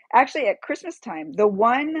far. Actually, at Christmas time, the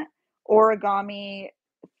one origami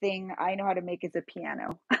thing I know how to make is a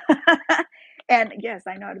piano. And yes,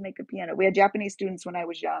 I know how to make a piano. We had Japanese students when I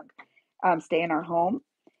was young stay in our home,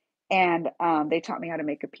 and they taught me how to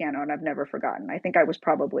make a piano, and I've never forgotten. I think I was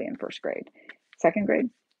probably in first grade, second grade.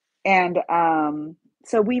 And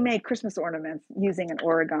so we made Christmas ornaments using an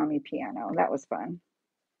origami piano. That was fun.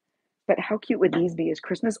 But how cute would these be as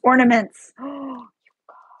Christmas ornaments? Oh,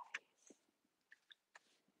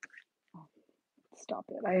 stop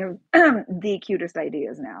it. I have the cutest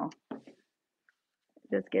ideas now.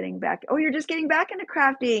 Just getting back. Oh, you're just getting back into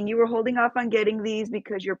crafting. You were holding off on getting these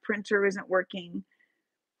because your printer isn't working.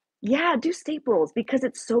 Yeah, do staples because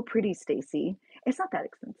it's so pretty, Stacy. It's not that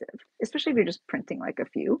expensive, especially if you're just printing like a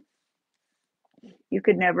few. You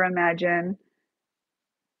could never imagine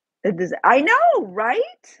I know,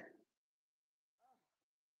 right?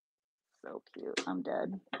 So cute. I'm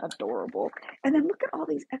dead. Adorable. And then look at all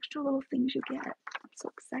these extra little things you get. I'm so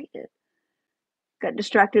excited. Got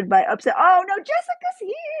distracted by upset. Oh no, Jessica's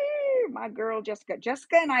here. My girl Jessica.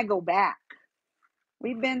 Jessica and I go back.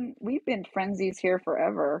 We've been frenzies here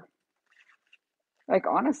forever. Like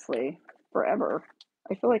honestly, forever.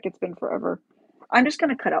 I feel like it's been forever. I'm just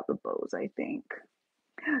gonna cut out the bows, I think.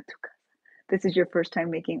 This is your first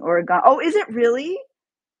time making origami. Oh, is it really?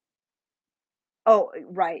 Oh,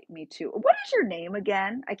 right, me too. What is your name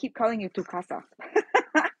again? I keep calling you Tu Casa.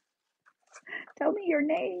 Tell me your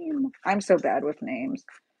name. I'm so bad with names.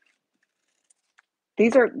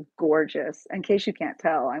 These are gorgeous. In case you can't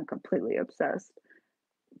tell, I'm completely obsessed.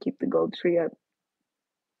 Keep the gold tree up.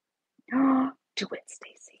 Do it,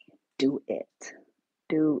 Stacy. Do it.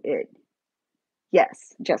 Do it.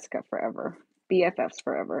 Yes, Jessica forever. BFFs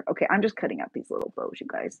forever. Okay, I'm just cutting out these little bows, you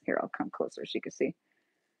guys. Here, I'll come closer so you can see.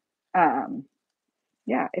 Um,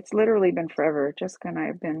 yeah, it's literally been forever. Jessica and I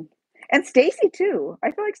have been, and Stacy too.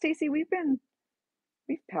 I feel like Stacy, we've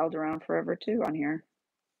palled around forever too on here.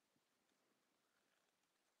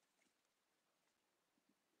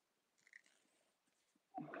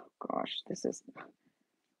 Gosh, this is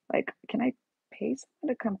like, can I pay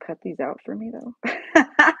someone to come cut these out for me though?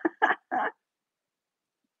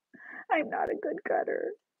 I'm not a good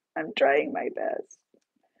cutter. I'm trying my best.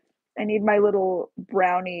 I need my little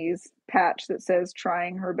brownies patch that says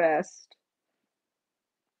trying her best.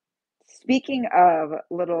 Speaking of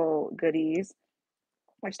little goodies,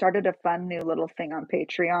 I started a fun new little thing on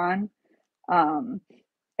Patreon. Um,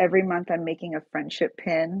 every month I'm making a friendship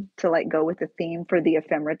pin to like go with the theme for the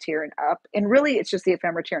ephemera tier and up. And really it's just the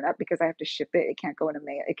ephemera tier and up because I have to ship it. It can't go in a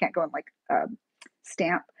mail. It can't go in like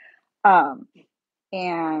stamp. Um,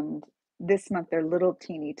 and this month they're little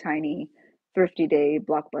teeny tiny thrifty day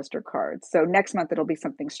blockbuster cards. So next month it'll be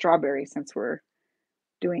something strawberry since we're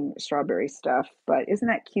doing strawberry stuff. But isn't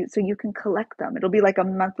that cute? So you can collect them. It'll be like a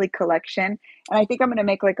monthly collection. And I think I'm going to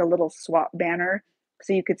make like a little swap banner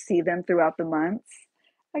so you could see them throughout the months.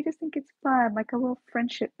 I just think it's fun, like a little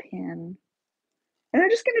friendship pin. And they're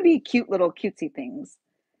just going to be cute little cutesy things.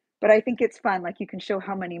 But I think it's fun. Like you can show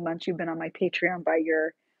how many months you've been on my Patreon by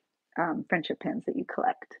your friendship pins that you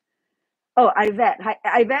collect. Oh, Ivette. Hi,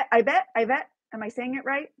 Ivette, Ivette, Ivette. Am I saying it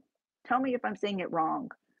right? Tell me if I'm saying it wrong.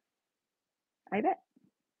 Ivette.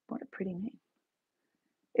 What a pretty name.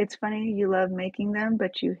 It's funny you love making them,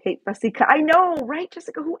 but you hate fussy cut. I know, right,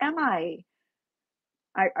 Jessica? Who am I?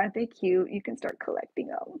 Aren't they cute? You can start collecting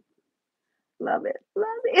them. Love it. Love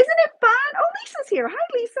it. Isn't it fun? Oh, Lisa's here. Hi,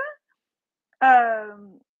 Lisa.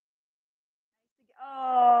 Um,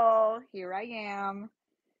 oh, here I am.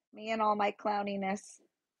 Me and all my clowniness.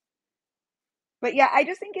 But yeah, I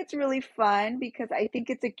just think it's really fun because I think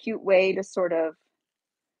it's a cute way to sort of,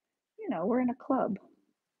 we're in a club.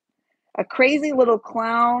 A crazy little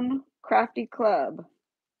clown crafty club.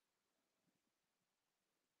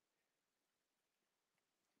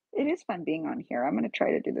 It is fun being on here. I'm going to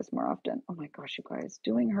try to do this more often. Oh my gosh, you guys,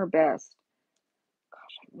 doing her best.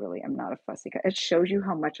 Gosh, I really am not a fussy cut. It shows you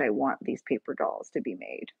how much I want these paper dolls to be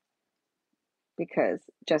made because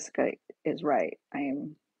Jessica is right. I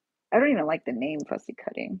don't even like the name fussy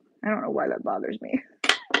cutting. I don't know why that bothers me,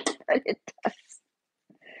 but it does.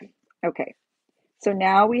 Okay, so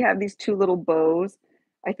now we have these two little bows.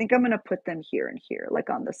 I think I'm going to put them here and here, like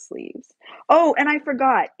on the sleeves. Oh, and I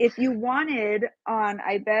forgot. If you wanted on,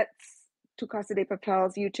 I bet Tu Casa de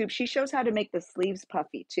Papel's YouTube, she shows how to make the sleeves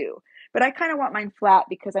puffy too. But I kind of want mine flat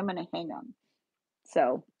because I'm going to hang them.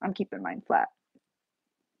 So I'm keeping mine flat.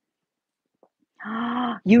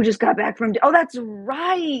 You just got back from, oh, that's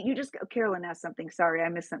right. Carolyn asked something. Sorry, I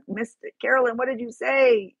missed it. Carolyn, what did you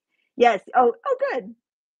say? Yes. Oh, good.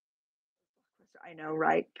 I know,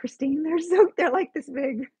 right? Christine, they're like this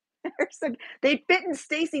big. They'd fit in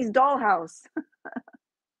Stacy's dollhouse.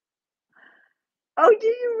 Oh, do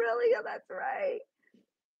you really? Oh, that's right.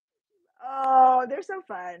 Oh, they're so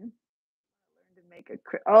fun. Learn to make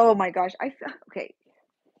oh my gosh. Okay.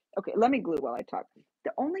 Okay, let me glue while I talk.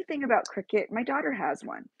 The only thing about Cricut, my daughter has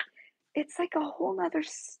one. It's like a whole nother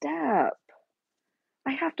step.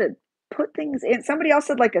 I have to put things in. Somebody else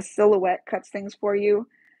said like a silhouette cuts things for you.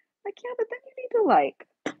 Like, yeah, but then you need to like,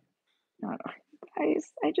 no,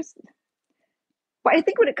 guys, but I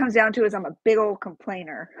think what it comes down to is I'm a big old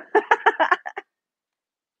complainer.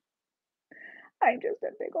 I'm just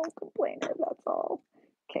a big old complainer, that's all.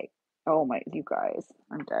 Okay. Oh my, you guys,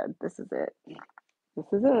 I'm dead. This is it. This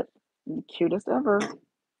is it. The cutest ever.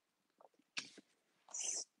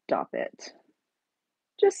 Stop it.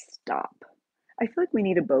 Just stop. I feel like we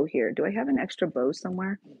need a bow here. Do I have an extra bow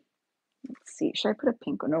somewhere? Let's see. Should I put a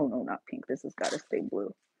pink one? No, no, not pink. This has got to stay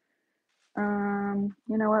blue.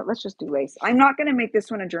 You know what? Let's just do lace. I'm not going to make this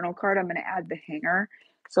one a journal card. I'm going to add the hanger.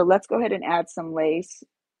 So let's go ahead and add some lace.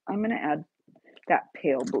 I'm going to add that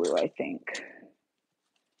pale blue, I think.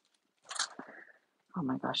 Oh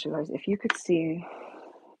my gosh, you guys, if you could see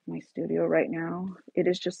my studio right now, it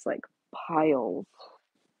is just like piles.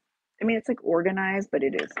 I mean, it's like organized, but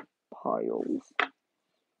it is piles.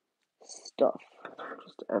 Stuff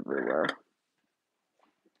just everywhere.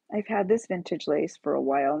 I've had this vintage lace for a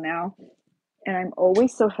while now, and I'm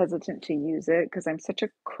always so hesitant to use it because I'm such a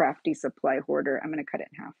crafty supply hoarder. I'm going to cut it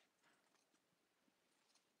in half.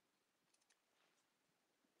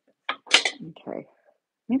 Okay.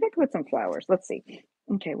 Maybe I could put some flowers. Let's see.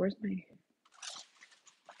 Okay, where's my...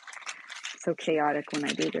 So chaotic when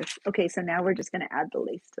I do this. Okay, so now we're just going to add the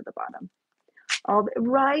lace to the bottom.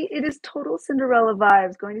 Right, it is total Cinderella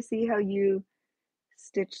vibes. Going to see how you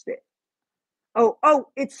stitch it. Oh,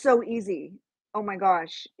 it's so easy. Oh my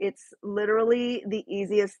gosh, it's literally the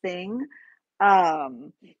easiest thing.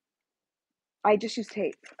 Um, I just use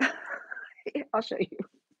tape. I'll show you.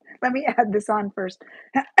 Let me add this on first.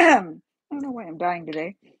 I don't know why I'm dying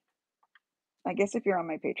today. I guess if you're on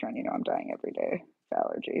my Patreon, you know I'm dying every day of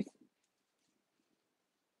allergies.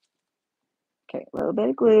 Okay, a little bit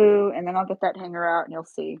of glue, and then I'll get that hanger out and you'll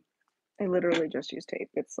see. I literally just use tape.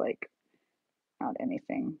 It's like not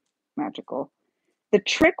anything magical. The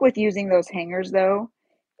trick with using those hangers, though,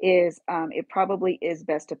 is it probably is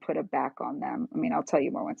best to put a back on them. I mean, I'll tell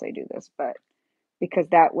you more once I do this, but because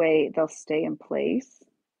that way they'll stay in place.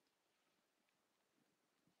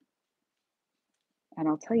 And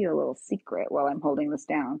I'll tell you a little secret while I'm holding this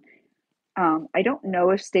down. I don't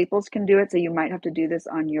know if Staples can do it, so you might have to do this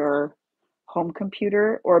on your home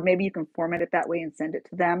computer, or maybe you can format it that way and send it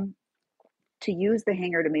to them. To use the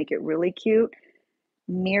hanger to make it really cute,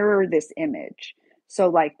 mirror this image. So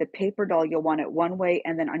like the paper doll, you'll want it one way,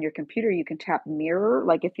 and then on your computer, you can tap mirror,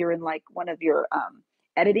 like if you're in like one of your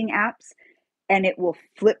editing apps, and it will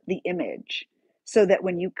flip the image so that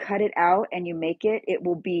when you cut it out and you make it, it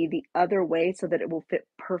will be the other way so that it will fit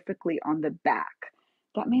perfectly on the back.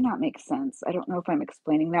 That may not make sense. I don't know if I'm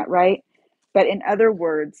explaining that right. But in other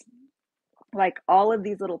words, like all of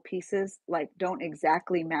these little pieces like don't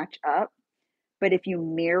exactly match up, but if you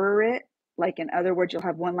mirror it, like in other words, you'll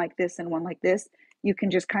have one like this and one like this, you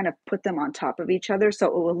can just kind of put them on top of each other. So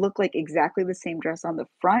it will look like exactly the same dress on the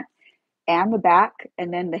front and the back.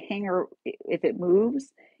 And then the hanger, if it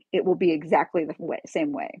moves, it will be exactly the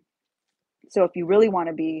same way. So if you really want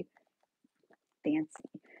to be fancy,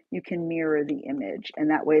 you can mirror the image and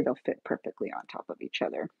that way they'll fit perfectly on top of each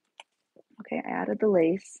other. Okay, I added the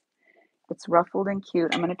lace. It's ruffled and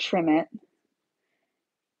cute. I'm going to trim it.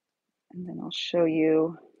 And then I'll show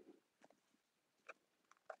you.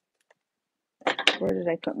 Where did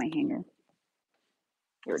I put my hanger?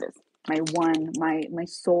 Here it is. My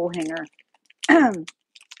soul hanger.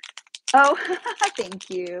 Oh, thank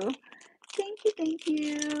you. Thank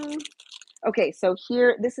you. Okay, so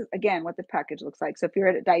here, this is again what the package looks like. So if you're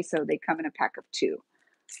at Daiso, they come in a pack of 2.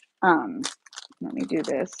 Let me do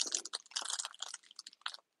this.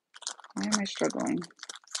 Why am I struggling?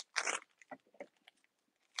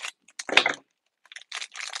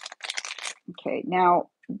 Okay, now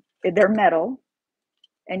they're metal,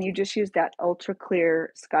 and you just use that ultra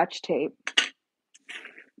clear Scotch tape.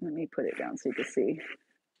 Let me put it down so you can see.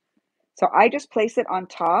 So I just place it on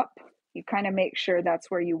top. You kind of make sure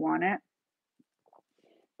that's where you want it.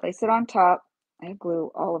 Place it on top. I have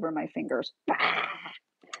glue all over my fingers.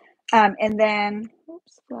 And then,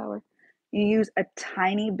 oops, flower. You use a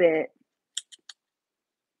tiny bit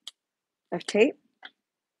of tape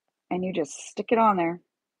and you just stick it on there.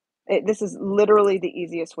 This is literally the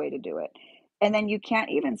easiest way to do it. And then you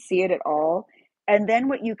can't even see it at all. And then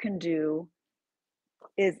what you can do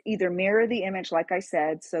is either mirror the image, like I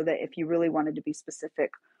said, so that if you really wanted to be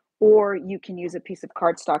specific, or you can use a piece of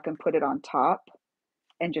cardstock and put it on top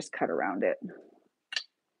and just cut around it.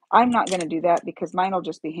 I'm not going to do that because mine will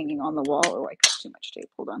just be hanging on the wall. Oh, I got too much tape.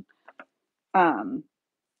 Hold on.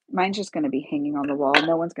 Mine's just going to be hanging on the wall.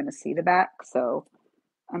 No one's going to see the back, so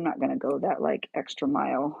I'm not going to go that like extra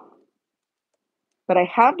mile. But I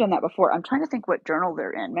have done that before. I'm trying to think what journal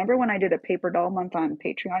they're in. Remember when I did a paper doll month on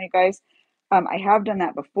Patreon, you guys? I have done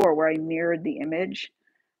that before where I mirrored the image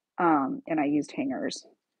and I used hangers.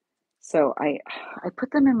 So I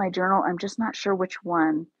put them in my journal. I'm just not sure which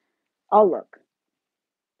one. I'll look.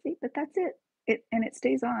 See, but that's it. It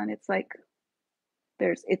stays on. It's like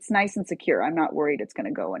it's nice and secure. I'm not worried it's going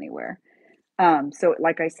to go anywhere. So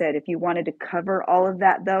like I said, if you wanted to cover all of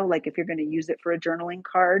that though, like if you're going to use it for a journaling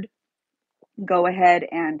card, go ahead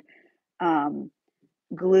and um,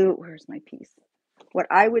 glue. Where's my piece? What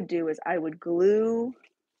I would do is I would glue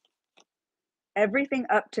everything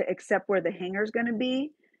up to except where the hanger is going to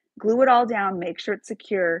be, glue it all down, make sure it's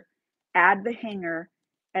secure, add the hanger,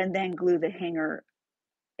 and then glue the hanger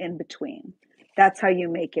in between. That's how you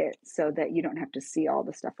make it so that you don't have to see all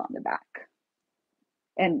the stuff on the back.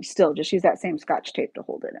 And still just use that same Scotch tape to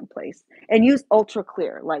hold it in place. And use ultra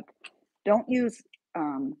clear. Like, don't use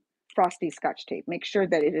frosty Scotch tape. Make sure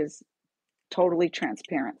that it is totally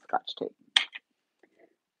transparent Scotch tape.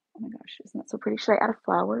 Oh my gosh, isn't that so pretty? Should I add a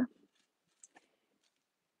flower?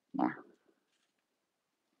 Nah.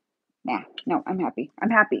 Nah, no, I'm happy. I'm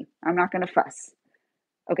happy. I'm not going to fuss.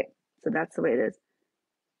 Okay, so that's the way it is.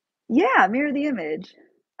 Yeah, mirror the image.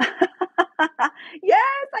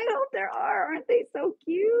 Yes, I hope there are. Aren't they so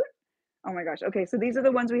cute? Oh my gosh. Okay, so these are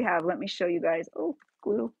the ones we have. Let me show you guys. Oh,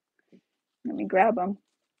 glue. Let me grab them.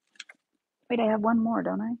 Wait, I have one more,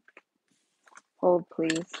 don't I? Hold,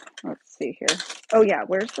 please. Let's see here. Oh yeah,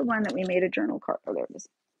 where's the one that we made a journal card? Oh, there it is.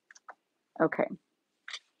 Okay.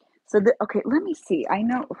 So, okay, let me see. I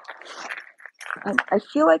know, I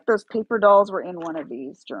feel like those paper dolls were in one of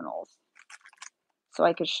these journals. So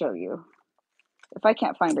I could show you. If I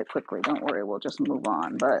can't find it quickly, don't worry, we'll just move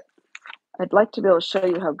on. But I'd like to be able to show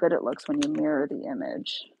you how good it looks when you mirror the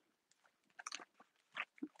image.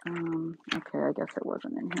 Okay, I guess it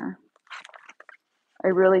wasn't in here. I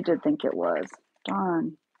really did think it was.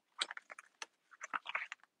 Darn.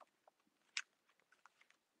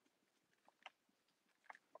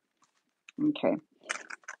 Okay.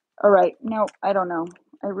 All right. No, I don't know.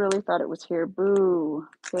 I really thought it was here. Boo.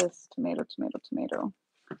 This tomato, tomato, tomato.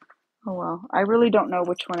 Oh well. I really don't know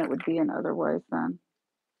which one it would be in otherwise then.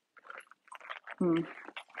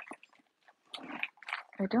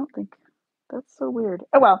 I don't think that's so weird.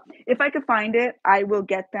 Oh well, if I could find it, I will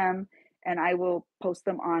get them and I will post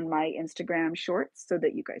them on my Instagram shorts so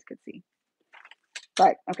that you guys could see.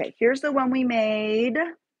 But okay, here's the one we made.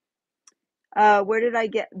 Where did I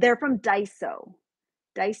get? They're from Daiso.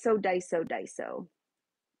 Daiso, Daiso, Daiso.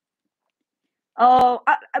 Oh,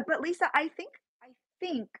 but Lisa,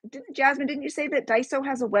 didn't Jasmine, didn't you say that Daiso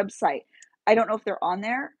has a website? I don't know if they're on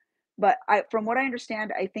there, but from what I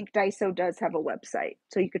understand, I think Daiso does have a website,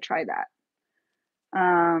 so you could try that.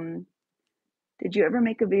 Did you ever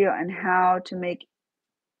make a video on how to make?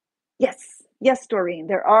 Yes, yes, Doreen.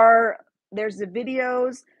 There's the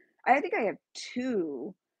videos. I think I have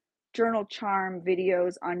two journal charm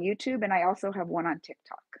videos on YouTube, and I also have one on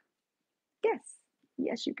TikTok. Yes,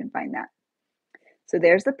 yes, you can find that. So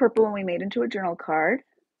there's the purple one we made into a journal card.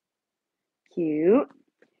 Cute.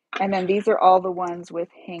 And then these are all the ones with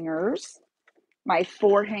hangers. My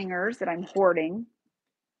 4 hangers that I'm hoarding.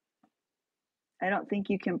 I don't think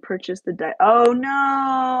you can purchase the die. Oh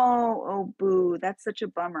no! Oh boo! That's such a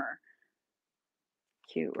bummer.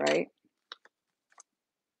 Cute, right?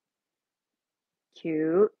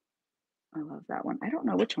 Cute. I love that one. I don't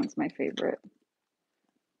know which one's my favorite.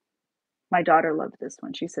 My daughter loved this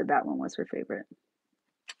one. She said that one was her favorite.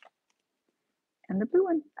 And the blue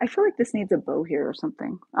one. I feel like this needs a bow here or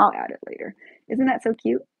something. I'll add it later. Isn't that so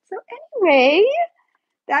cute? So anyway,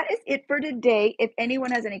 that is it for today. If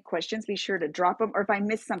anyone has any questions, be sure to drop them. Or if I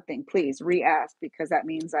missed something, please re-ask because that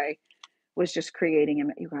means I was just creating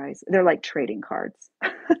them. You guys, they're like trading cards.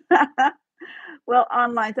 Well,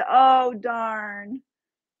 online. So, oh, darn.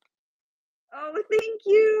 Oh, thank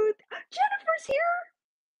you. Jennifer's here.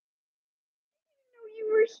 Oh,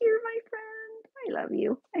 you were here, my friend. I love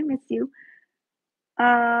you. I miss you.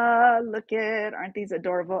 Look at, aren't these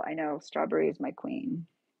adorable? I know, Strawberry is my queen.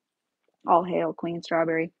 All hail Queen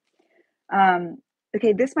Strawberry. Um,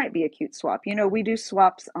 okay, this might be a cute swap. You know, we do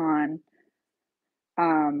swaps on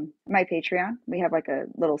my Patreon. We have like a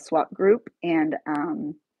little swap group, and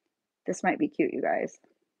this might be cute, you guys.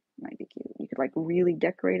 Might be cute. You could like really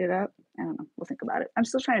decorate it up. I don't know. We'll think about it. I'm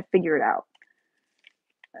still trying to figure it out.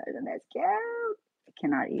 Isn't that cute? I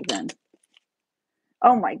cannot even.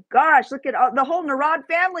 Oh my gosh, look at all the whole Narad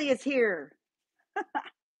family is here.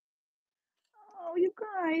 Oh, you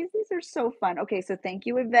guys, these are so fun. Okay, so thank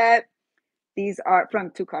you, Yvette. These are from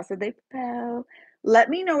Tu Casa De Papel. Let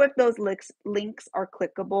me know if those links are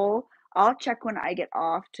clickable. I'll check when I get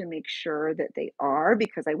off to make sure that they are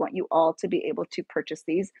because I want you all to be able to purchase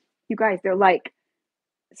these. You guys, they're like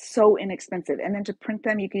so inexpensive, and then to print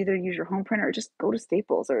them, you can either use your home printer or just go to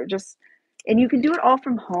Staples or just and you can do it all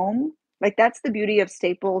from home. Like, that's the beauty of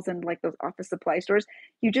Staples and, like, those office supply stores.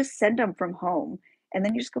 You just send them from home, and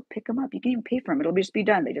then you just go pick them up. You can even pay for them. It'll just be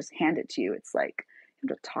done. They just hand it to you. It's like, you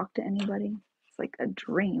don't have to talk to anybody. It's like a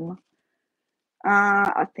dream.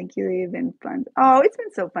 Thank you. They've been fun. Oh, it's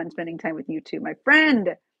been so fun spending time with you too, my friend.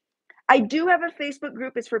 I do have a Facebook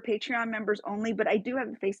group. It's for Patreon members only, but I do have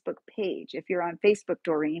a Facebook page. If you're on Facebook,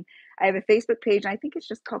 Doreen, I have a Facebook page, and I think it's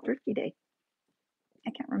just called Thrifty Day.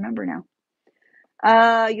 I can't remember now.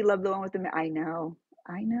 You love the one with the I know.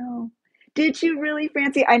 I know. Did you really,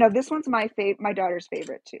 Francie? I know this one's my daughter's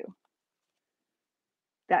favorite too.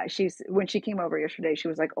 That she's when she came over yesterday, she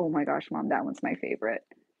was like, "Oh my gosh, mom, that one's my favorite."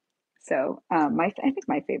 So, I think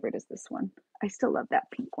my favorite is this one. I still love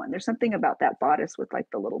that pink one. There's something about that bodice with like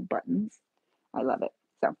the little buttons. I love it.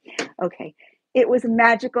 So, okay. It was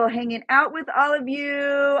magical hanging out with all of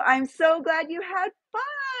you. I'm so glad you had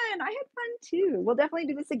fun. I had fun too. We'll definitely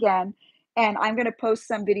do this again. And I'm going to post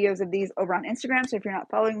some videos of these over on Instagram. So if you're not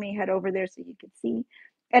following me, head over there so you can see.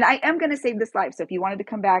 And I am going to save this live. So if you wanted to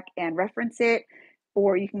come back and reference it,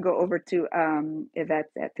 or you can go over to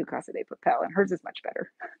Yvette's at Tu Casa De Papel, and hers is much better.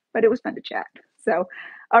 But it was fun to chat. So,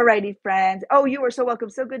 all righty, friends. Oh, you are so welcome.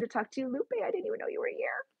 So good to talk to you, Lupe. I didn't even know you were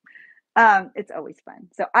here. It's always fun.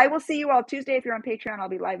 So I will see you all Tuesday. If you're on Patreon, I'll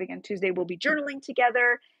be live again Tuesday. We'll be journaling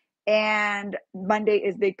together. And Monday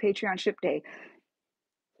is big Patreon ship day.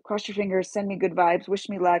 Cross your fingers, send me good vibes, wish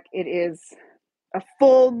me luck. It is a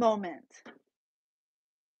full moment.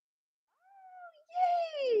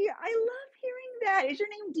 Yay! I love hearing that. Is your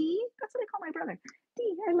name Dee? That's what I call my brother.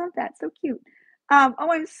 Dee, I love that. So cute. Oh,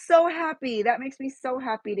 I'm so happy. That makes me so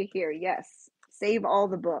happy to hear. Yes. Save all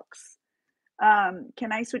the books.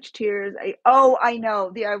 Can I switch tiers? I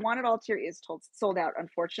know. The I Want It All tier is sold out,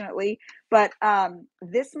 unfortunately. But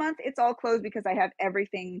this month it's all closed because I have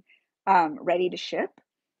everything ready to ship.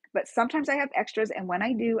 But sometimes I have extras, and when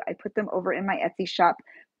I do, I put them over in my Etsy shop.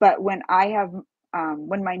 But when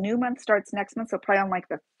my new month starts next month, so probably on like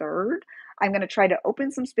the 3rd, I'm going to try to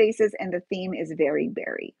open some spaces, and the theme is very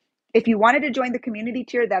berry. If you wanted to join the community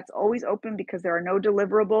tier, that's always open because there are no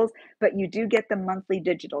deliverables, but you do get the monthly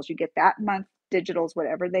digitals. You get that month digitals,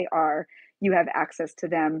 whatever they are, you have access to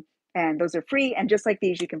them, and those are free. And just like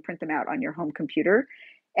these, you can print them out on your home computer.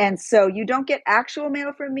 And so you don't get actual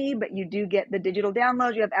mail from me, but you do get the digital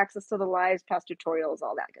downloads. You have access to the lives, past tutorials,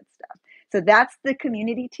 all that good stuff. So that's the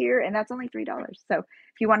community tier, and that's only $3. So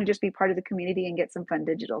if you want to just be part of the community and get some fun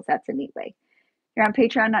digitals, that's a neat way. You're on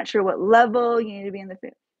Patreon, not sure what level you need to be in the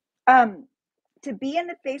to be in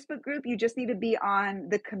the Facebook group, you just need to be on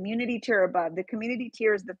the community tier above. The community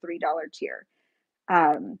tier is the $3 tier.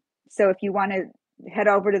 So if you want to head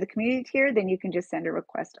over to the community tier, then you can just send a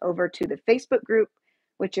request over to the Facebook group,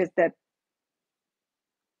 which is the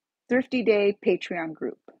Thrifty Day Patreon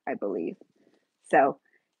group, I believe. So,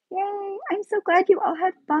 yay! I'm so glad you all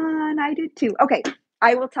had fun. I did too. Okay,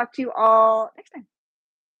 I will talk to you all next time.